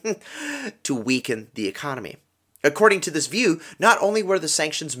 to weaken the economy. According to this view, not only were the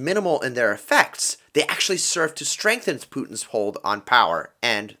sanctions minimal in their effects, they actually served to strengthen Putin's hold on power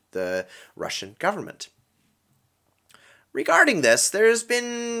and the Russian government. Regarding this, there's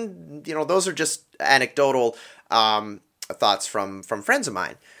been, those are just anecdotal thoughts from friends of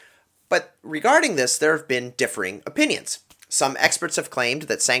mine. But regarding this, there have been differing opinions. Some experts have claimed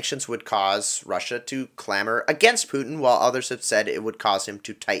that sanctions would cause Russia to clamor against Putin, while others have said it would cause him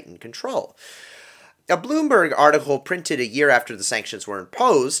to tighten control. A Bloomberg article printed a year after the sanctions were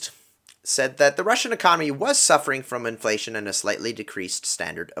imposed said that the Russian economy was suffering from inflation and a slightly decreased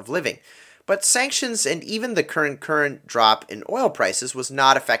standard of living. But sanctions and even the current drop in oil prices was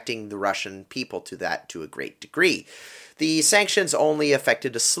not affecting the Russian people to a great degree. The sanctions only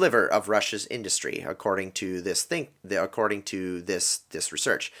affected a sliver of Russia's industry, according to this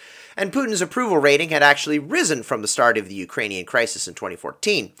research. And Putin's approval rating had actually risen from the start of the Ukrainian crisis in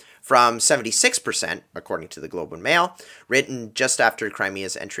 2014, from 76%, according to the Globe and Mail, written just after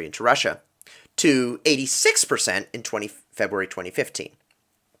Crimea's entry into Russia, to 86% in February 2015.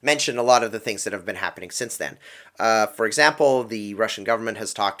 Mention a lot of the things that have been happening since then. For example, the Russian government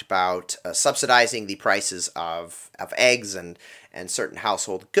has talked about subsidizing the prices of eggs and certain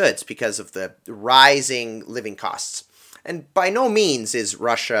household goods because of the rising living costs. And by no means is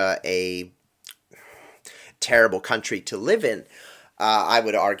Russia a terrible country to live in, I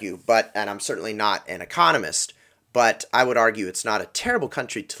would argue, and I'm certainly not an economist, but I would argue it's not a terrible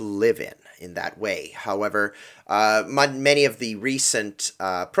country to live in that way. However, many of the recent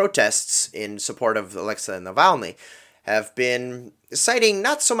protests in support of Alexei Navalny have been citing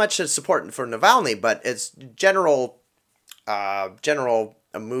not so much as support for Navalny, but as general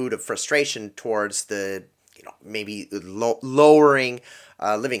a mood of frustration towards the maybe lowering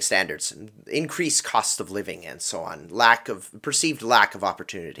living standards, increased cost of living, and so on, perceived lack of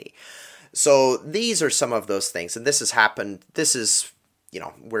opportunity. So these are some of those things, and this has happened. This is,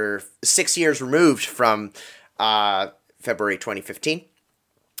 we're 6 years removed from February 2015,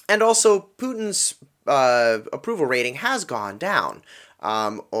 and also Putin's approval rating has gone down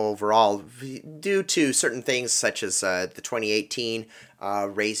overall due to certain things such as the 2018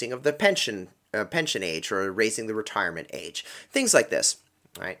 raising of the pension age or raising the retirement age, things like this,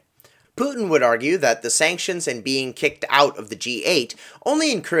 right? Putin would argue that the sanctions and being kicked out of the G8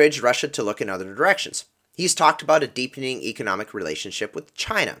 only encouraged Russia to look in other directions. He's talked about a deepening economic relationship with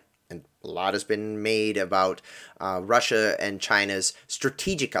China, and a lot has been made about Russia and China's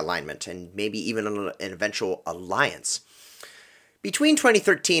strategic alignment and maybe even an eventual alliance. Between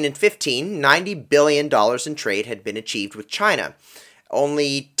 2013 and 15, $90 billion in trade had been achieved with China,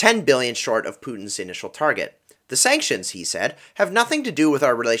 only $10 billion short of Putin's initial target. The sanctions, he said, have nothing to do with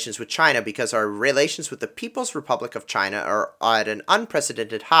our relations with China because our relations with the People's Republic of China are at an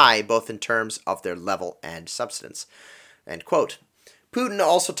unprecedented high, both in terms of their level and substance. End quote. Putin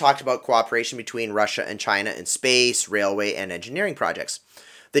also talked about cooperation between Russia and China in space, railway, and engineering projects.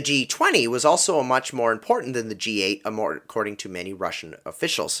 The G20 was also much more important than the G8, according to many Russian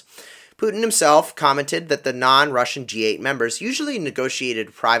officials. Putin himself commented that the non-Russian G8 members usually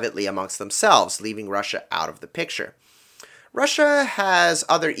negotiated privately amongst themselves, leaving Russia out of the picture. Russia has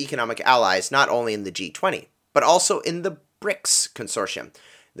other economic allies not only in the G20, but also in the BRICS consortium.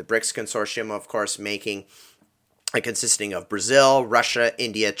 The BRICS consortium, of course, consisting of Brazil, Russia,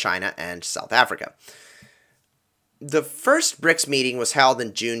 India, China, and South Africa. The first BRICS meeting was held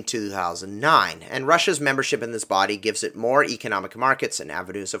in June 2009, and Russia's membership in this body gives it more economic markets and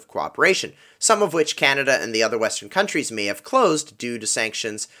avenues of cooperation, some of which Canada and the other Western countries may have closed due to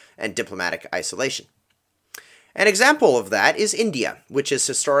sanctions and diplomatic isolation. An example of that is India, which has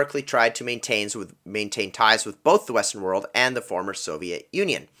historically tried to maintain ties with both the Western world and the former Soviet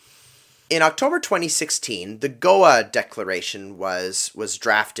Union. In October 2016, the Goa Declaration was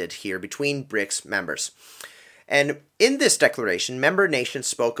drafted here between BRICS members. And in this declaration, member nations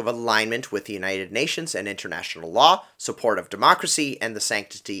spoke of alignment with the United Nations and international law, support of democracy, and the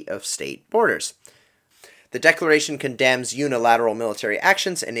sanctity of state borders. The declaration condemns unilateral military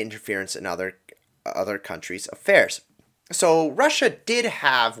actions and interference in other countries' affairs. So Russia did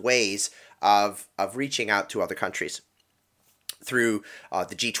have ways of reaching out to other countries through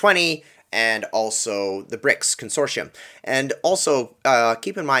the G20 and also the BRICS consortium. And also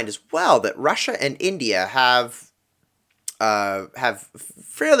keep in mind as well that Russia and India have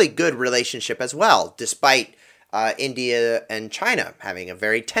fairly good relationship as well, despite India and China having a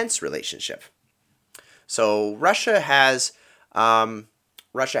very tense relationship. So Russia has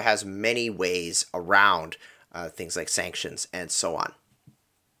many ways around things like sanctions and so on.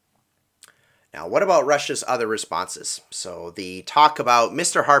 Now, what about Russia's other responses? So the talk about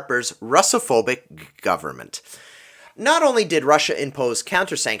Mr. Harper's Russophobic government. Not only did Russia impose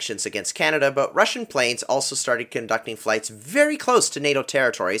counter-sanctions against Canada, but Russian planes also started conducting flights very close to NATO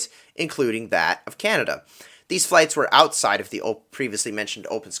territories, including that of Canada. These flights were outside of the previously mentioned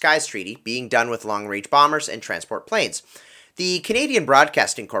Open Skies Treaty, being done with long-range bombers and transport planes. The Canadian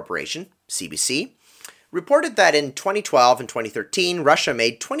Broadcasting Corporation, CBC, reported that in 2012 and 2013, Russia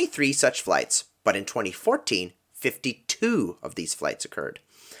made 23 such flights, but in 2014, 52 of these flights occurred.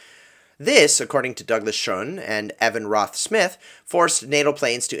 This, according to Douglas Schoen and Evan Roth-Smith, forced NATO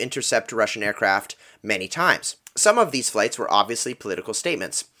planes to intercept Russian aircraft many times. Some of these flights were obviously political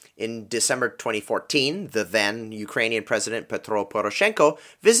statements. In December 2014, the then Ukrainian President Petro Poroshenko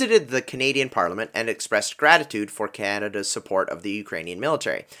visited the Canadian Parliament and expressed gratitude for Canada's support of the Ukrainian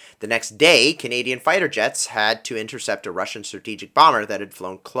military. The next day, Canadian fighter jets had to intercept a Russian strategic bomber that had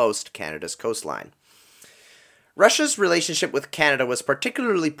flown close to Canada's coastline. Russia's relationship with Canada was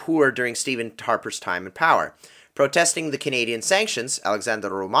particularly poor during Stephen Harper's time in power. Protesting the Canadian sanctions, Alexander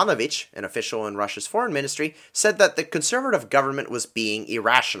Romanovich, an official in Russia's foreign ministry, said that the conservative government was being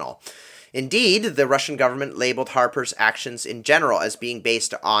irrational. Indeed, the Russian government labeled Harper's actions in general as being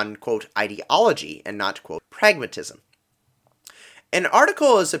based on, quote, ideology and not, quote, pragmatism. An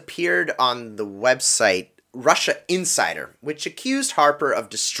article has appeared on the website Russia Insider, which accused Harper of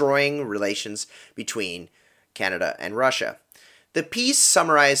destroying relations between Canada and Russia. The piece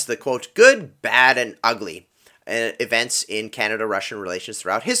summarized the, quote, good, bad, and ugly events in Canada-Russian relations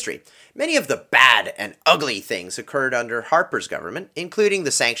throughout history. Many of the bad and ugly things occurred under Harper's government, including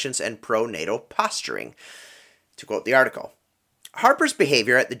the sanctions and pro-NATO posturing. To quote the article, Harper's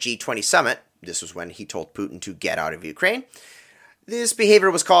behavior at the G20 summit, this was when he told Putin to get out of Ukraine, this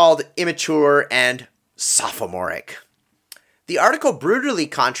behavior was called immature and sophomoric. The article brutally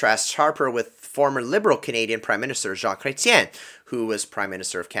contrasts Harper with former Liberal Canadian Prime Minister Jean Chrétien, who was Prime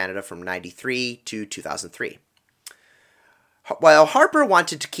Minister of Canada from 1993 to 2003. While Harper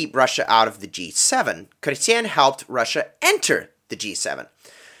wanted to keep Russia out of the G7, Chrétien helped Russia enter the G7.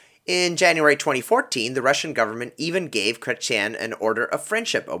 In January 2014, the Russian government even gave Chrétien an Order of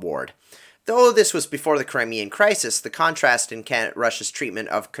Friendship award. Though this was before the Crimean crisis, the contrast in Russia's treatment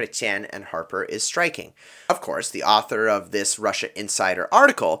of Chrétien and Harper is striking. Of course, the author of this Russia Insider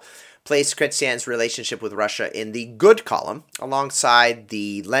article placed Chrétien's relationship with Russia in the good column, alongside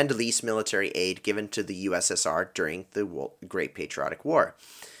the Lend-Lease military aid given to the USSR during the Great Patriotic War.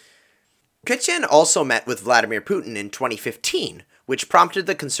 Chrétien also met with Vladimir Putin in 2015, which prompted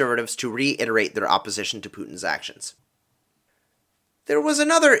the Conservatives to reiterate their opposition to Putin's actions. There was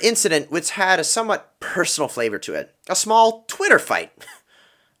another incident which had a somewhat personal flavor to it. A small Twitter fight.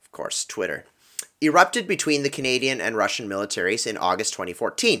 Of course, Twitter. Erupted between the Canadian and Russian militaries in August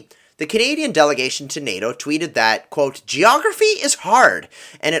 2014. The Canadian delegation to NATO tweeted that, quote, geography is hard,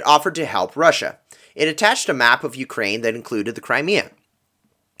 and it offered to help Russia. It attached a map of Ukraine that included the Crimea.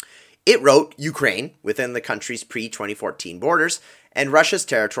 It wrote Ukraine within the country's pre-2014 borders, and Russia's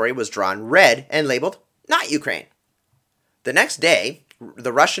territory was drawn red and labeled not Ukraine. The next day,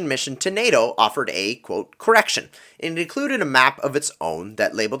 the Russian mission to NATO offered a, quote, correction, and it included a map of its own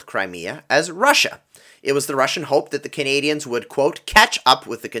that labeled Crimea as Russia. It was the Russian hope that the Canadians would, quote, catch up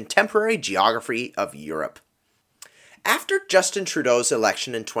with the contemporary geography of Europe. After Justin Trudeau's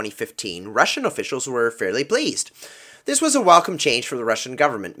election in 2015, Russian officials were fairly pleased. This was a welcome change for the Russian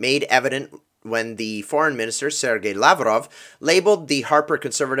government, made evident when the foreign minister, Sergei Lavrov, labeled the Harper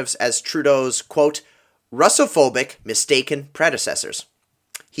Conservatives as Trudeau's, quote, Russophobic, mistaken predecessors.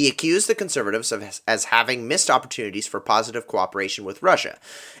 He accused the Conservatives of as having missed opportunities for positive cooperation with Russia,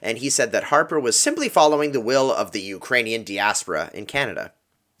 and he said that Harper was simply following the will of the Ukrainian diaspora in Canada.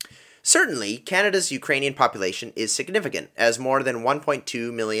 Certainly, Canada's Ukrainian population is significant, as more than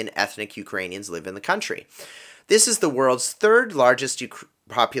 1.2 million ethnic Ukrainians live in the country. This is the world's third largest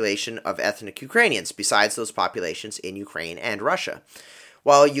population of ethnic Ukrainians, besides those populations in Ukraine and Russia.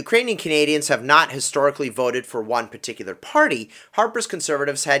 While Ukrainian Canadians have not historically voted for one particular party, Harper's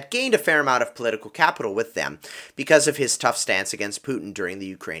Conservatives had gained a fair amount of political capital with them because of his tough stance against Putin during the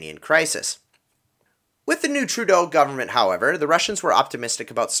Ukrainian crisis. With the new Trudeau government, however, the Russians were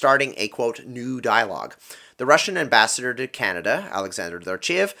optimistic about starting a, quote, new dialogue. The Russian ambassador to Canada, Alexander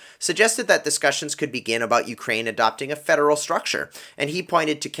Dorchaev, suggested that discussions could begin about Ukraine adopting a federal structure, and he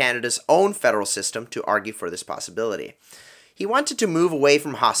pointed to Canada's own federal system to argue for this possibility. He wanted to move away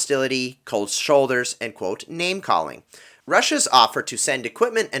from hostility, cold shoulders, and, quote, name-calling. Russia's offer to send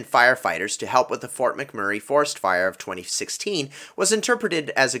equipment and firefighters to help with the Fort McMurray forest fire of 2016 was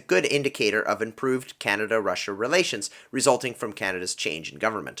interpreted as a good indicator of improved Canada-Russia relations resulting from Canada's change in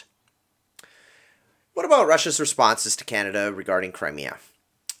government. What about Russia's responses to Canada regarding Crimea?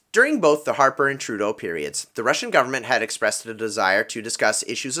 During both the Harper and Trudeau periods, the Russian government had expressed a desire to discuss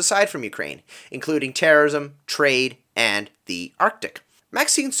issues aside from Ukraine, including terrorism, trade, and the Arctic.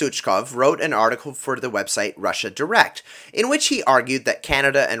 Maxim Suchkov wrote an article for the website Russia Direct, in which he argued that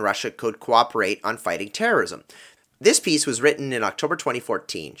Canada and Russia could cooperate on fighting terrorism. This piece was written in October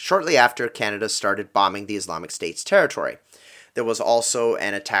 2014, shortly after Canada started bombing the Islamic State's territory. There was also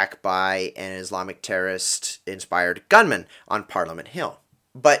an attack by an Islamic terrorist-inspired gunman on Parliament Hill.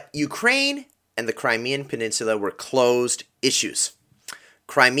 But Ukraine and the Crimean Peninsula were closed issues.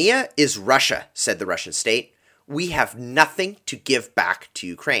 Crimea is Russia, said the Russian state. We have nothing to give back to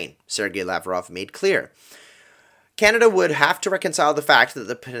Ukraine, Sergei Lavrov made clear. Canada would have to reconcile the fact that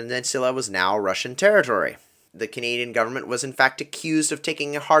the peninsula was now Russian territory. The Canadian government was in fact accused of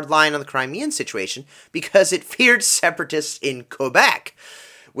taking a hard line on the Crimean situation because it feared separatists in Quebec,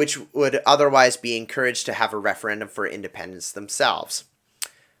 which would otherwise be encouraged to have a referendum for independence themselves.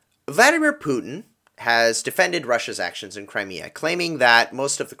 Vladimir Putin has defended Russia's actions in Crimea, claiming that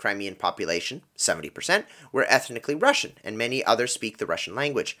most of the Crimean population, 70%, were ethnically Russian, and many others speak the Russian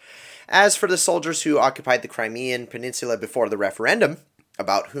language. As for the soldiers who occupied the Crimean Peninsula before the referendum,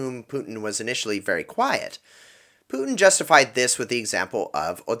 about whom Putin was initially very quiet, Putin justified this with the example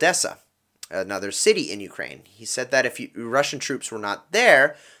of Odessa. another city in Ukraine. He said that if Russian troops were not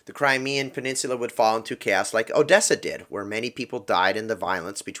there, the Crimean Peninsula would fall into chaos like Odessa did, where many people died in the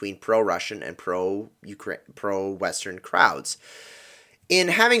violence between pro-Russian and pro-Western crowds. In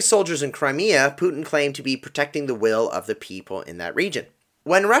having soldiers in Crimea, Putin claimed to be protecting the will of the people in that region.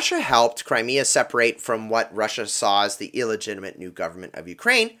 When Russia helped Crimea separate from what Russia saw as the illegitimate new government of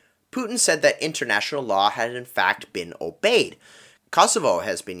Ukraine, Putin said that international law had in fact been obeyed. Kosovo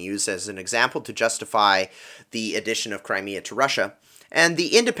has been used as an example to justify the addition of Crimea to Russia, and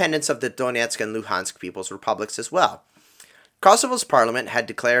the independence of the Donetsk and Luhansk People's Republics as well. Kosovo's parliament had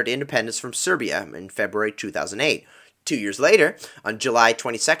declared independence from Serbia in February 2008. 2 years later, on July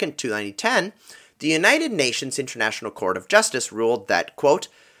 22, 2010, the United Nations International Court of Justice ruled that, quote,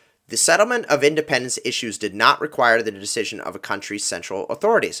 the settlement of independence issues did not require the decision of a country's central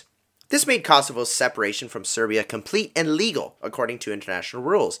authorities. This made Kosovo's separation from Serbia complete and legal, according to international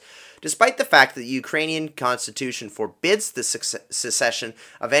rules, despite the fact that the Ukrainian constitution forbids the secession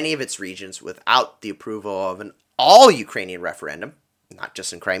of any of its regions without the approval of an all-Ukrainian referendum, not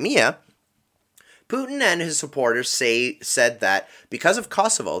just in Crimea. Putin and his supporters said that because of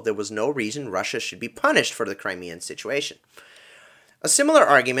Kosovo, there was no reason Russia should be punished for the Crimean situation. A similar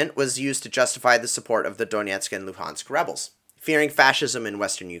argument was used to justify the support of the Donetsk and Luhansk rebels. Fearing fascism in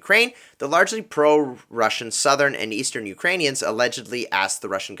western Ukraine, the largely pro-Russian southern and eastern Ukrainians allegedly asked the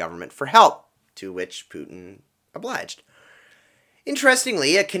Russian government for help, to which Putin obliged.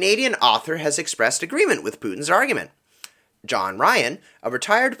 Interestingly, a Canadian author has expressed agreement with Putin's argument. John Ryan, a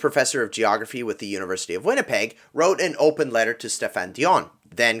retired professor of geography with the University of Winnipeg, wrote an open letter to Stéphane Dion,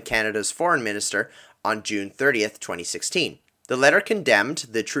 then Canada's foreign minister, on June 30th, 2016. The letter condemned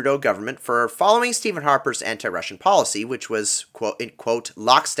the Trudeau government for following Stephen Harper's anti-Russian policy, which was, quote,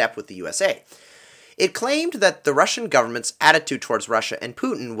 lockstep with the USA. It claimed that the Russian government's attitude towards Russia and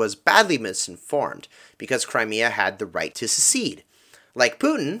Putin was badly misinformed because Crimea had the right to secede. Like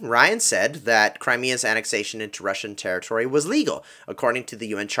Putin, Ryan said that Crimea's annexation into Russian territory was legal, according to the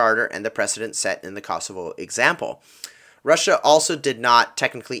UN Charter and the precedent set in the Kosovo example. Russia also did not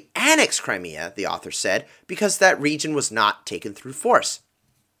technically annex Crimea, the author said, because that region was not taken through force.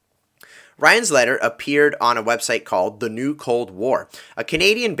 Ryan's letter appeared on a website called The New Cold War, a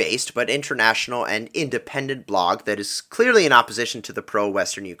Canadian-based but international and independent blog that is clearly in opposition to the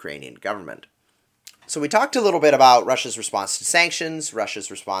pro-Western Ukrainian government. So we talked a little bit about Russia's response to sanctions,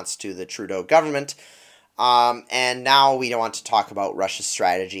 Russia's response to the Trudeau government, and now we want to talk about Russia's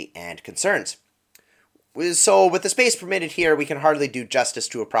strategy and concerns. So with the space permitted here, we can hardly do justice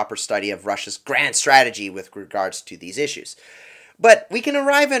to a proper study of Russia's grand strategy with regards to these issues. But we can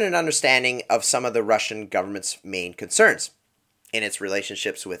arrive at an understanding of some of the Russian government's main concerns in its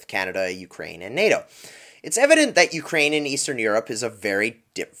relationships with Canada, Ukraine, and NATO. It's evident that Ukraine and Eastern Europe is a very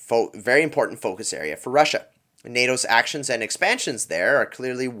important focus area for Russia. NATO's actions and expansions there are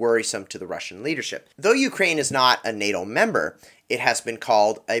clearly worrisome to the Russian leadership. Though Ukraine is not a NATO member, it has been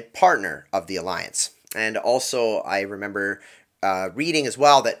called a partner of the alliance. And also, I remember reading as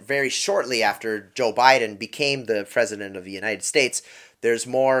well that very shortly after Joe Biden became the president of the United States, there's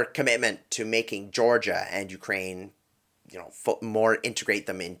more commitment to making Georgia and Ukraine more integrate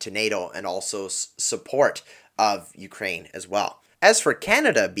them into NATO and also support of Ukraine as well. As for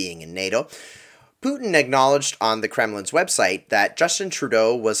Canada being in NATO, Putin acknowledged on the Kremlin's website that Justin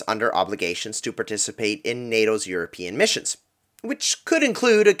Trudeau was under obligations to participate in NATO's European missions, which could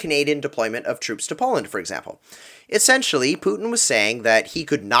include a Canadian deployment of troops to Poland, for example. Essentially, Putin was saying that he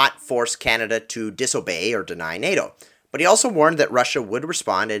could not force Canada to disobey or deny NATO, but he also warned that Russia would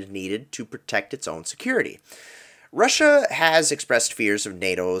respond as needed to protect its own security. Russia has expressed fears of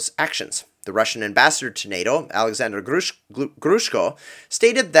NATO's actions. The Russian ambassador to NATO, Alexander Grushko,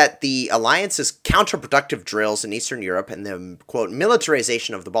 stated that the alliance's counterproductive drills in Eastern Europe and the, quote,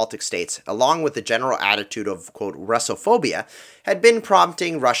 militarization of the Baltic states, along with the general attitude of, quote, Russophobia, had been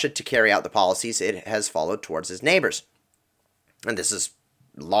prompting Russia to carry out the policies it has followed towards its neighbors. And this has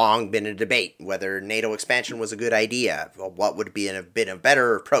long been a debate whether NATO expansion was a good idea, or what would have been a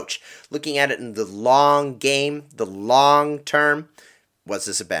better approach. Looking at it in the long game, the long term, was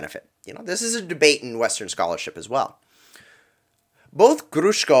this a benefit? This is a debate in Western scholarship as well. Both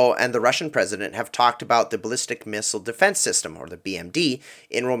Grushko and the Russian president have talked about the Ballistic Missile Defense System, or the BMD,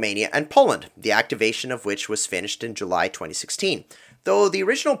 in Romania and Poland, the activation of which was finished in July 2016. Though the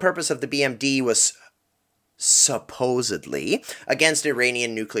original purpose of the BMD was supposedly against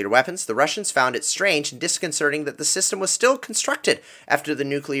Iranian nuclear weapons, the Russians found it strange and disconcerting that the system was still constructed after the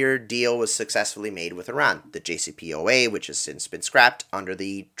nuclear deal was successfully made with Iran, the JCPOA, which has since been scrapped under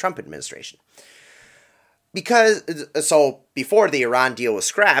the Trump administration. Before the Iran deal was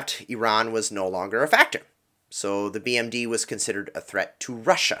scrapped, Iran was no longer a factor. So the BMD was considered a threat to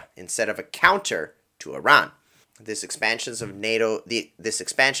Russia instead of a counter to Iran. This expansion of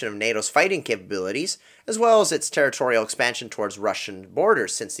NATO's fighting capabilities, as well as its territorial expansion towards Russian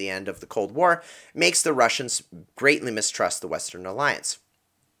borders since the end of the Cold War, makes the Russians greatly mistrust the Western alliance.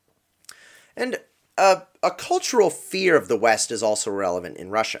 And a cultural fear of the West is also relevant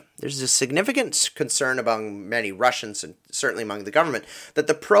in Russia. There's a significant concern among many Russians, and certainly among the government, that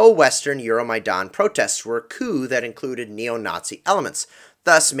the pro-Western Euromaidan protests were a coup that included neo-Nazi elements,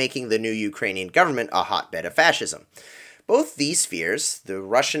 thus making the new Ukrainian government a hotbed of fascism. Both these fears, the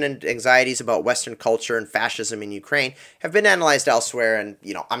Russian anxieties about Western culture and fascism in Ukraine, have been analyzed elsewhere, and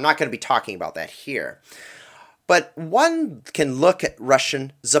I'm not going to be talking about that here. But one can look at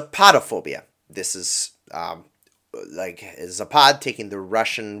Russian Zapadophobia. This is like Zapad taking the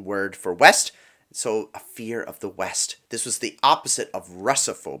Russian word for West, so a fear of the West. This was the opposite of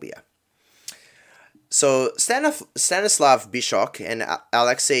Russophobia. So Stanislav Bishok and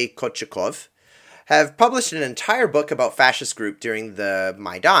Alexei Kochikov have published an entire book about fascist group during the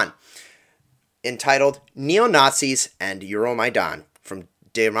Maidan, entitled Neo-Nazis and Euromaidan, From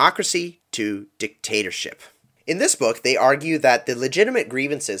Democracy to Dictatorship. In this book, they argue that the legitimate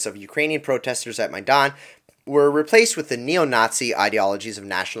grievances of Ukrainian protesters at Maidan were replaced with the neo-Nazi ideologies of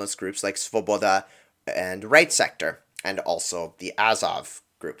nationalist groups like Svoboda and Right Sector, and also the Azov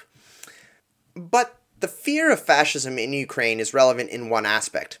group. But the fear of fascism in Ukraine is relevant in one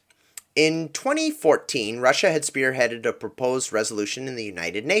aspect. In 2014, Russia had spearheaded a proposed resolution in the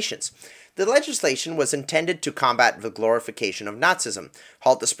United Nations. The legislation was intended to combat the glorification of Nazism,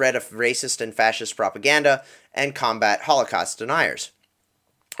 halt the spread of racist and fascist propaganda, and combat Holocaust deniers.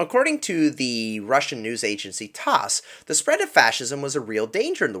 According to the Russian news agency TASS, the spread of fascism was a real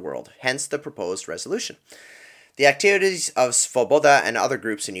danger in the world, hence the proposed resolution. The activities of Svoboda and other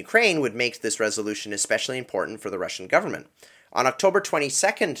groups in Ukraine would make this resolution especially important for the Russian government. On October 22,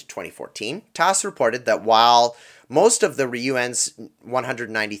 2014, TASS reported that while most of the UN's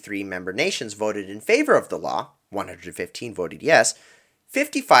 193 member nations voted in favor of the law, 115 voted yes,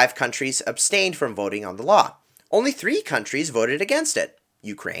 55 countries abstained from voting on the law. Only 3 countries voted against it: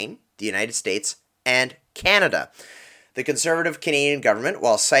 Ukraine, the United States, and Canada. The conservative Canadian government,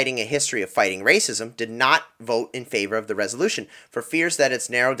 while citing a history of fighting racism, did not vote in favor of the resolution for fears that its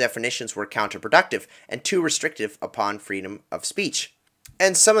narrow definitions were counterproductive and too restrictive upon freedom of speech.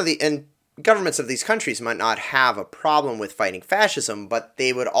 And governments of these countries might not have a problem with fighting fascism, but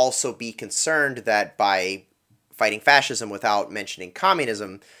they would also be concerned that by fighting fascism without mentioning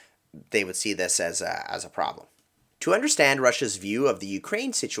communism, they would see this as a problem. To understand Russia's view of the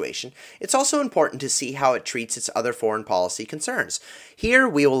Ukraine situation, it's also important to see how it treats its other foreign policy concerns. Here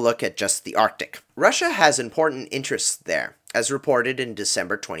we will look at just the Arctic. Russia has important interests there, as reported in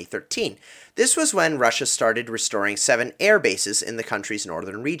December 2013. This was when Russia started restoring 7 air bases in the country's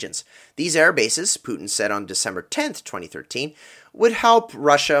northern regions. These air bases, Putin said on December 10, 2013, would help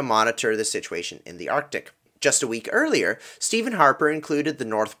Russia monitor the situation in the Arctic. Just a week earlier, Stephen Harper included the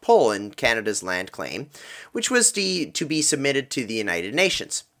North Pole in Canada's land claim, which was to be submitted to the United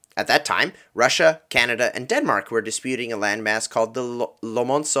Nations. At that time, Russia, Canada, and Denmark were disputing a landmass called the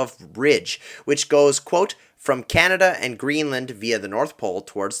Lomonosov Ridge, which goes, quote, from Canada and Greenland via the North Pole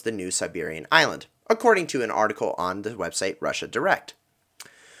towards the new Siberian island, according to an article on the website Russia Direct.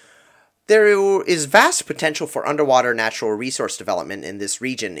 There is vast potential for underwater natural resource development in this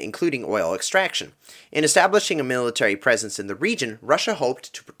region, including oil extraction. In establishing a military presence in the region, Russia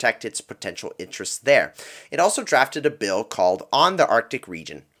hoped to protect its potential interests there. It also drafted a bill called On the Arctic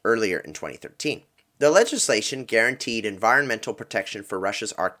Region earlier in 2013. The legislation guaranteed environmental protection for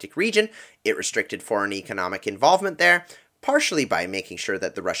Russia's Arctic region. It restricted foreign economic involvement there, partially by making sure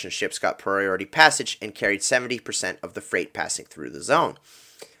that the Russian ships got priority passage and carried 70% of the freight passing through the zone.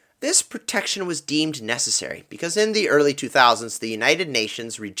 This protection was deemed necessary because in the early 2000s, the United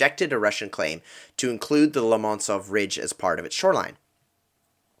Nations rejected a Russian claim to include the Lomonosov Ridge as part of its shoreline.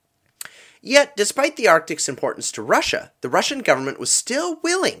 Yet, despite the Arctic's importance to Russia, the Russian government was still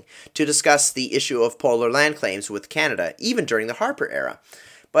willing to discuss the issue of polar land claims with Canada, even during the Harper era.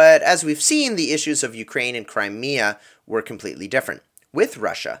 But as we've seen, the issues of Ukraine and Crimea were completely different. With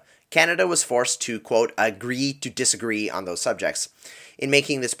Russia, Canada was forced to, quote, agree to disagree on those subjects. In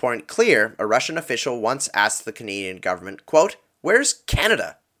making this point clear, a Russian official once asked the Canadian government, quote, where's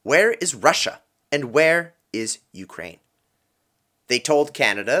Canada? Where is Russia? And where is Ukraine? They told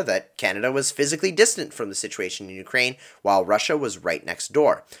Canada that Canada was physically distant from the situation in Ukraine, while Russia was right next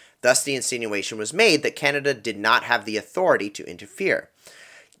door. Thus, the insinuation was made that Canada did not have the authority to interfere.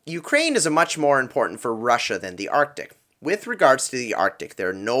 Ukraine is a much more important for Russia than the Arctic. With regards to the Arctic, there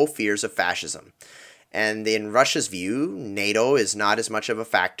are no fears of fascism. And in Russia's view, NATO is not as much of a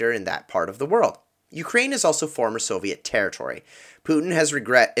factor in that part of the world. Ukraine is also former Soviet territory. Putin has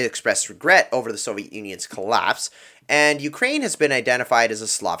expressed regret over the Soviet Union's collapse, and Ukraine has been identified as a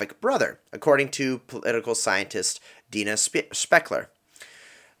Slavic brother, according to political scientist Dina Speckler.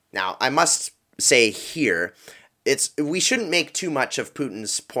 Now, I must say here, we shouldn't make too much of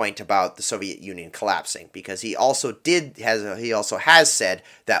Putin's point about the Soviet Union collapsing, because he also has said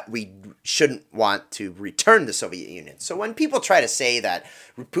that we shouldn't want to return the Soviet Union. So when people try to say that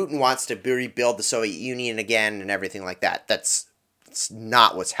Putin wants to rebuild the Soviet Union again and everything like that, that's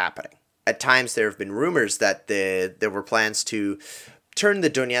not what's happening. At times there have been rumors that there were plans to turn the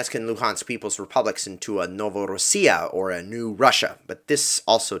Donetsk and Luhansk People's Republics into a Novorossiya, or a new Russia, but this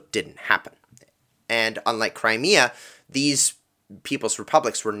also didn't happen. And unlike Crimea, these people's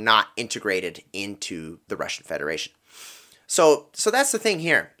republics were not integrated into the Russian Federation. So that's the thing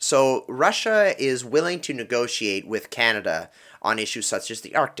here. So Russia is willing to negotiate with Canada on issues such as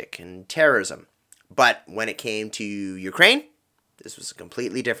the Arctic and terrorism. But when it came to Ukraine, this was a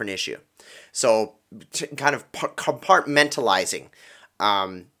completely different issue. So kind of compartmentalizing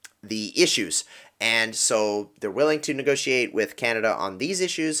the issues. And so they're willing to negotiate with Canada on these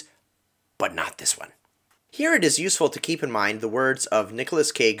issues, but not this one. Here it is useful to keep in mind the words of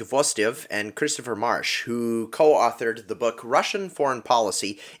Nicholas K. Gvostyev and Christopher Marsh, who co-authored the book Russian Foreign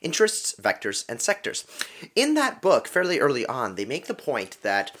Policy, Interests, Vectors, and Sectors. In that book, fairly early on, they make the point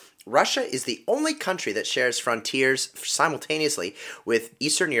that Russia is the only country that shares frontiers simultaneously with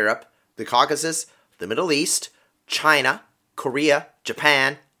Eastern Europe, the Caucasus, the Middle East, China, Korea,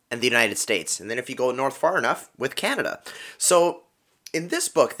 Japan, and the United States. And then if you go north far enough, with Canada. So in this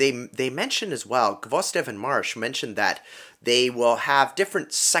book, they mention as well, Gvostyev and Marsh mentioned that they will have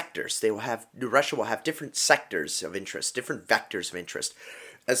different sectors. Russia will have different sectors of interest, different vectors of interest.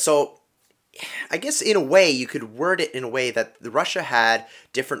 And so I guess in a way you could word it in a way that Russia had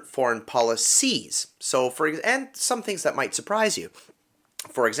different foreign policies. And some things that might surprise you.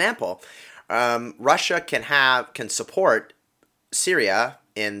 For example, Russia can support Syria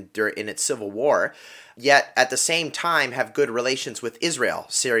in its civil war, yet at the same time have good relations with Israel,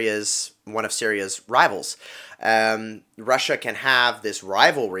 one of Syria's rivals. Russia can have this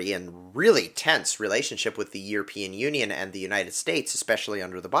rivalry and really tense relationship with the European Union and the United States, especially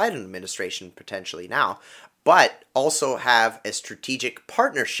under the Biden administration potentially now, but also have a strategic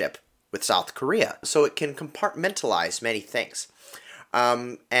partnership with South Korea. So it can compartmentalize many things.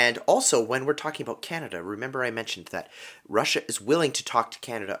 And also, when we're talking about Canada, remember I mentioned that Russia is willing to talk to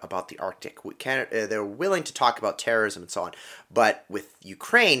Canada about the Arctic. They're willing to talk about terrorism and so on. But with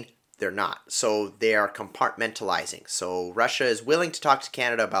Ukraine, they're not. So they are compartmentalizing. So Russia is willing to talk to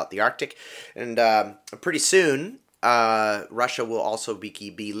Canada about the Arctic. And pretty soon, Russia will also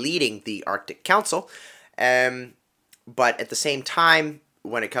be leading the Arctic Council. But at the same time,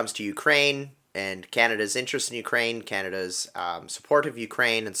 when it comes to Ukraine and Canada's interest in Ukraine, Canada's support of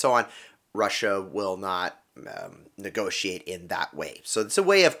Ukraine, and so on, Russia will not negotiate in that way. So it's a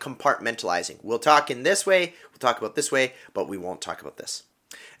way of compartmentalizing. We'll talk in this way, we'll talk about this way, but we won't talk about this.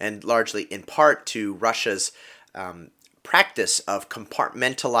 And largely in part to Russia's practice of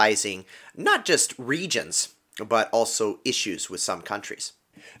compartmentalizing not just regions, but also issues with some countries.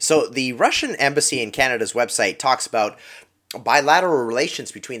 So the Russian embassy in Canada's website talks about bilateral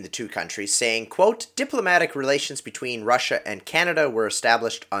relations between the two countries, saying, quote, diplomatic relations between Russia and Canada were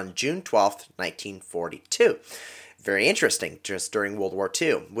established on June 12th, 1942. Very interesting, just during World War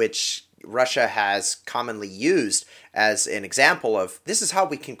II, which Russia has commonly used as an example of this is how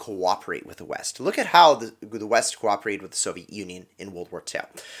we can cooperate with the West. Look at how the West cooperated with the Soviet Union in World War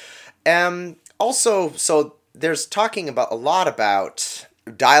II. Also, so there's talking about a lot about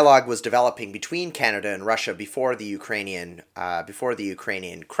dialogue was developing between Canada and Russia before the Ukrainian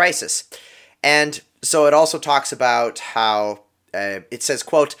crisis. And so it also talks about how it says,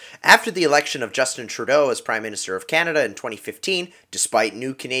 quote, after the election of Justin Trudeau as Prime Minister of Canada in 2015, despite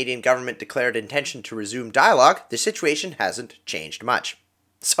new Canadian government declared intention to resume dialogue, the situation hasn't changed much.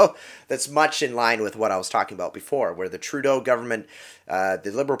 So that's much in line with what I was talking about before, where the Trudeau government,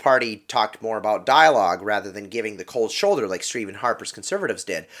 the Liberal Party talked more about dialogue rather than giving the cold shoulder like Stephen Harper's Conservatives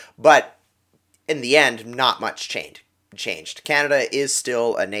did. But in the end, not much changed. Canada is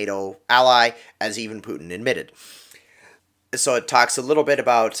still a NATO ally, as even Putin admitted. So it talks a little bit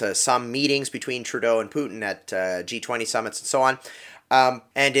about some meetings between Trudeau and Putin at G20 summits and so on.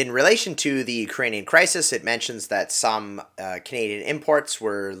 And in relation to the Ukrainian crisis, it mentions that some Canadian imports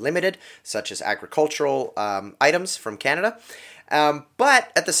were limited, such as agricultural items from Canada.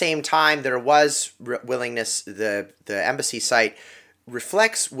 But at the same time, there was willingness, the embassy site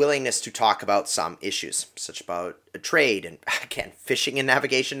reflects willingness to talk about some issues, such about trade and, again, fishing and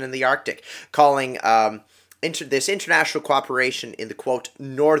navigation in the Arctic, calling this international cooperation in the, quote,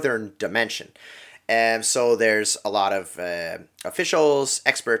 northern dimension. And so there's a lot of officials,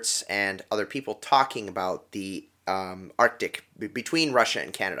 experts, and other people talking about the Arctic between Russia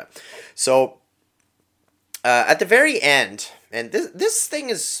and Canada. So at the very end, and this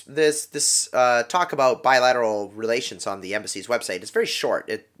talk about bilateral relations on the embassy's website is very short.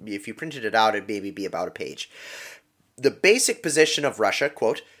 If you printed it out, it'd maybe be about a page. The basic position of Russia,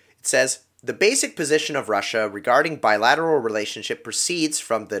 quote, it says, the basic position of Russia regarding bilateral relationship proceeds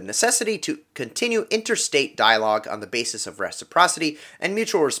from the necessity to continue interstate dialogue on the basis of reciprocity and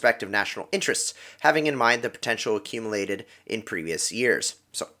mutual respect of national interests, having in mind the potential accumulated in previous years.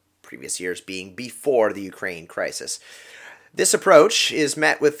 So, previous years being before the Ukraine crisis. This approach is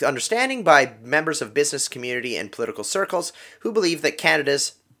met with understanding by members of business community and political circles who believe that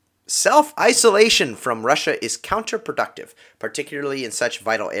Canada's self-isolation from Russia is counterproductive, particularly in such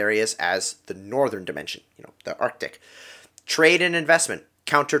vital areas as the northern dimension, the Arctic. Trade and investment,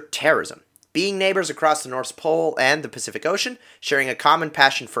 counter-terrorism. Being neighbors across the North Pole and the Pacific Ocean, sharing a common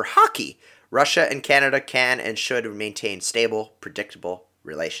passion for hockey, Russia and Canada can and should maintain stable, predictable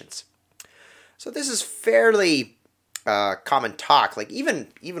relations. So this is fairly common talk. Like even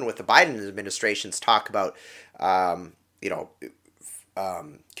with the Biden administration's talk about,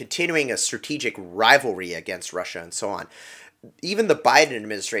 continuing a strategic rivalry against Russia and so on. Even the Biden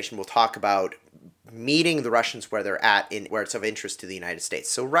administration will talk about meeting the Russians where they're at, where it's of interest to the United States.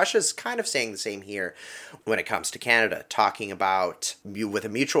 So Russia's kind of saying the same here when it comes to Canada, talking about with a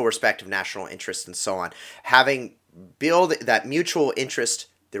mutual respect of national interest and so on. Having build that mutual interest,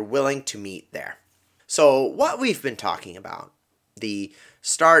 they're willing to meet there. So what we've been talking about, the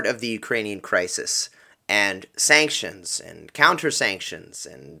start of the Ukrainian crisis, and sanctions and counter-sanctions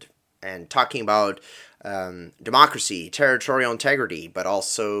and talking about democracy, territorial integrity, but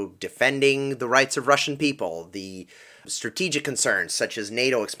also defending the rights of Russian people, the strategic concerns such as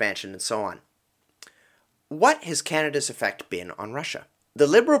NATO expansion and so on. What has Canada's effect been on Russia? The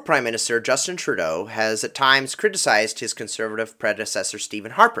Liberal Prime Minister Justin Trudeau has at times criticized his Conservative predecessor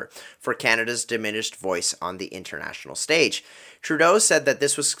Stephen Harper for Canada's diminished voice on the international stage. Trudeau said that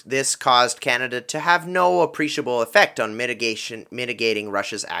this caused Canada to have no appreciable effect on mitigating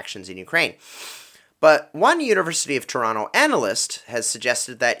Russia's actions in Ukraine. But one University of Toronto analyst has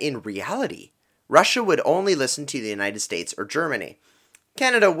suggested that in reality, Russia would only listen to the United States or Germany.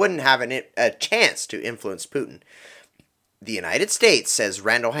 Canada wouldn't have a chance to influence Putin. The United States, says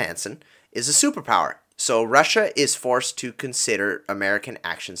Randall Hansen, is a superpower, so Russia is forced to consider American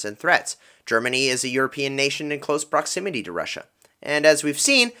actions and threats. Germany is a European nation in close proximity to Russia. And as we've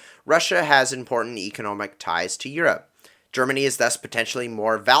seen, Russia has important economic ties to Europe. Germany is thus potentially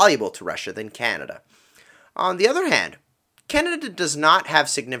more valuable to Russia than Canada. On the other hand, Canada does not have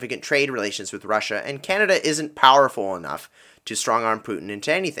significant trade relations with Russia, and Canada isn't powerful enough to strong-arm Putin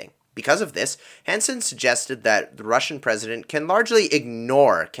into anything. Because of this, Hansen suggested that the Russian president can largely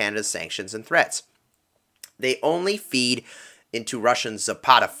ignore Canada's sanctions and threats. They only feed into Russian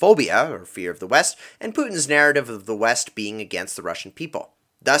Zapatophobia, or fear of the West, and Putin's narrative of the West being against the Russian people.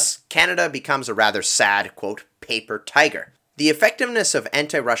 Thus, Canada becomes a rather sad, quote, paper tiger. The effectiveness of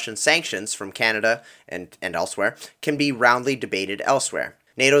anti-Russian sanctions from Canada and elsewhere can be roundly debated elsewhere.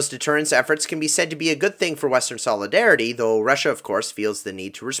 NATO's deterrence efforts can be said to be a good thing for Western solidarity, though Russia, of course, feels the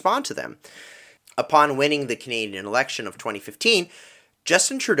need to respond to them. Upon winning the Canadian election of 2015,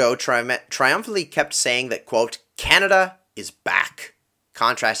 Justin Trudeau triumphantly kept saying that, quote, Canada is back,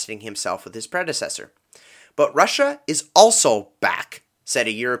 contrasting himself with his predecessor. But Russia is also back, said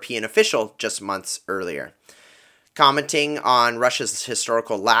a European official just months earlier. Commenting on Russia's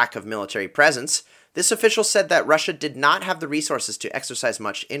historical lack of military presence, this official said that Russia did not have the resources to exercise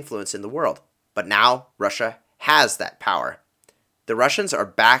much influence in the world. But now Russia has that power. The Russians are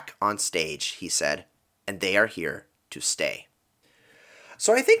back on stage, he said, and they are here to stay.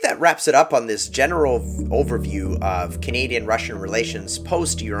 So I think that wraps it up on this general overview of Canadian-Russian relations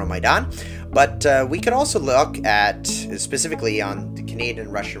post-Euromaidan. But we could also look at specifically on the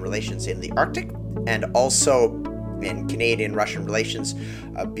Canadian-Russian relations in the Arctic and also in Canadian-Russian relations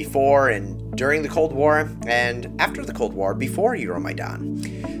before and during the Cold War and after the Cold War before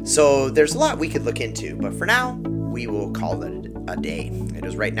Euromaidan. So there's a lot we could look into, but for now, we will call it a day. It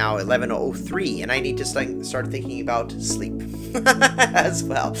is right now 11:03, and I need to start thinking about sleep as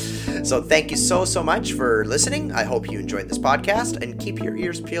well. So thank you so much for listening. I hope you enjoyed this podcast, and keep your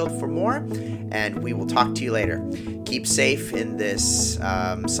ears peeled for more, and we will talk to you later. Keep safe in this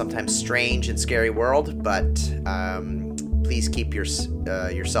sometimes strange and scary world, but please keep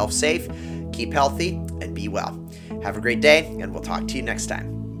yourself safe, keep healthy, and be well. Have a great day, and we'll talk to you next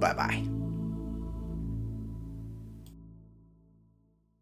time. Bye-bye.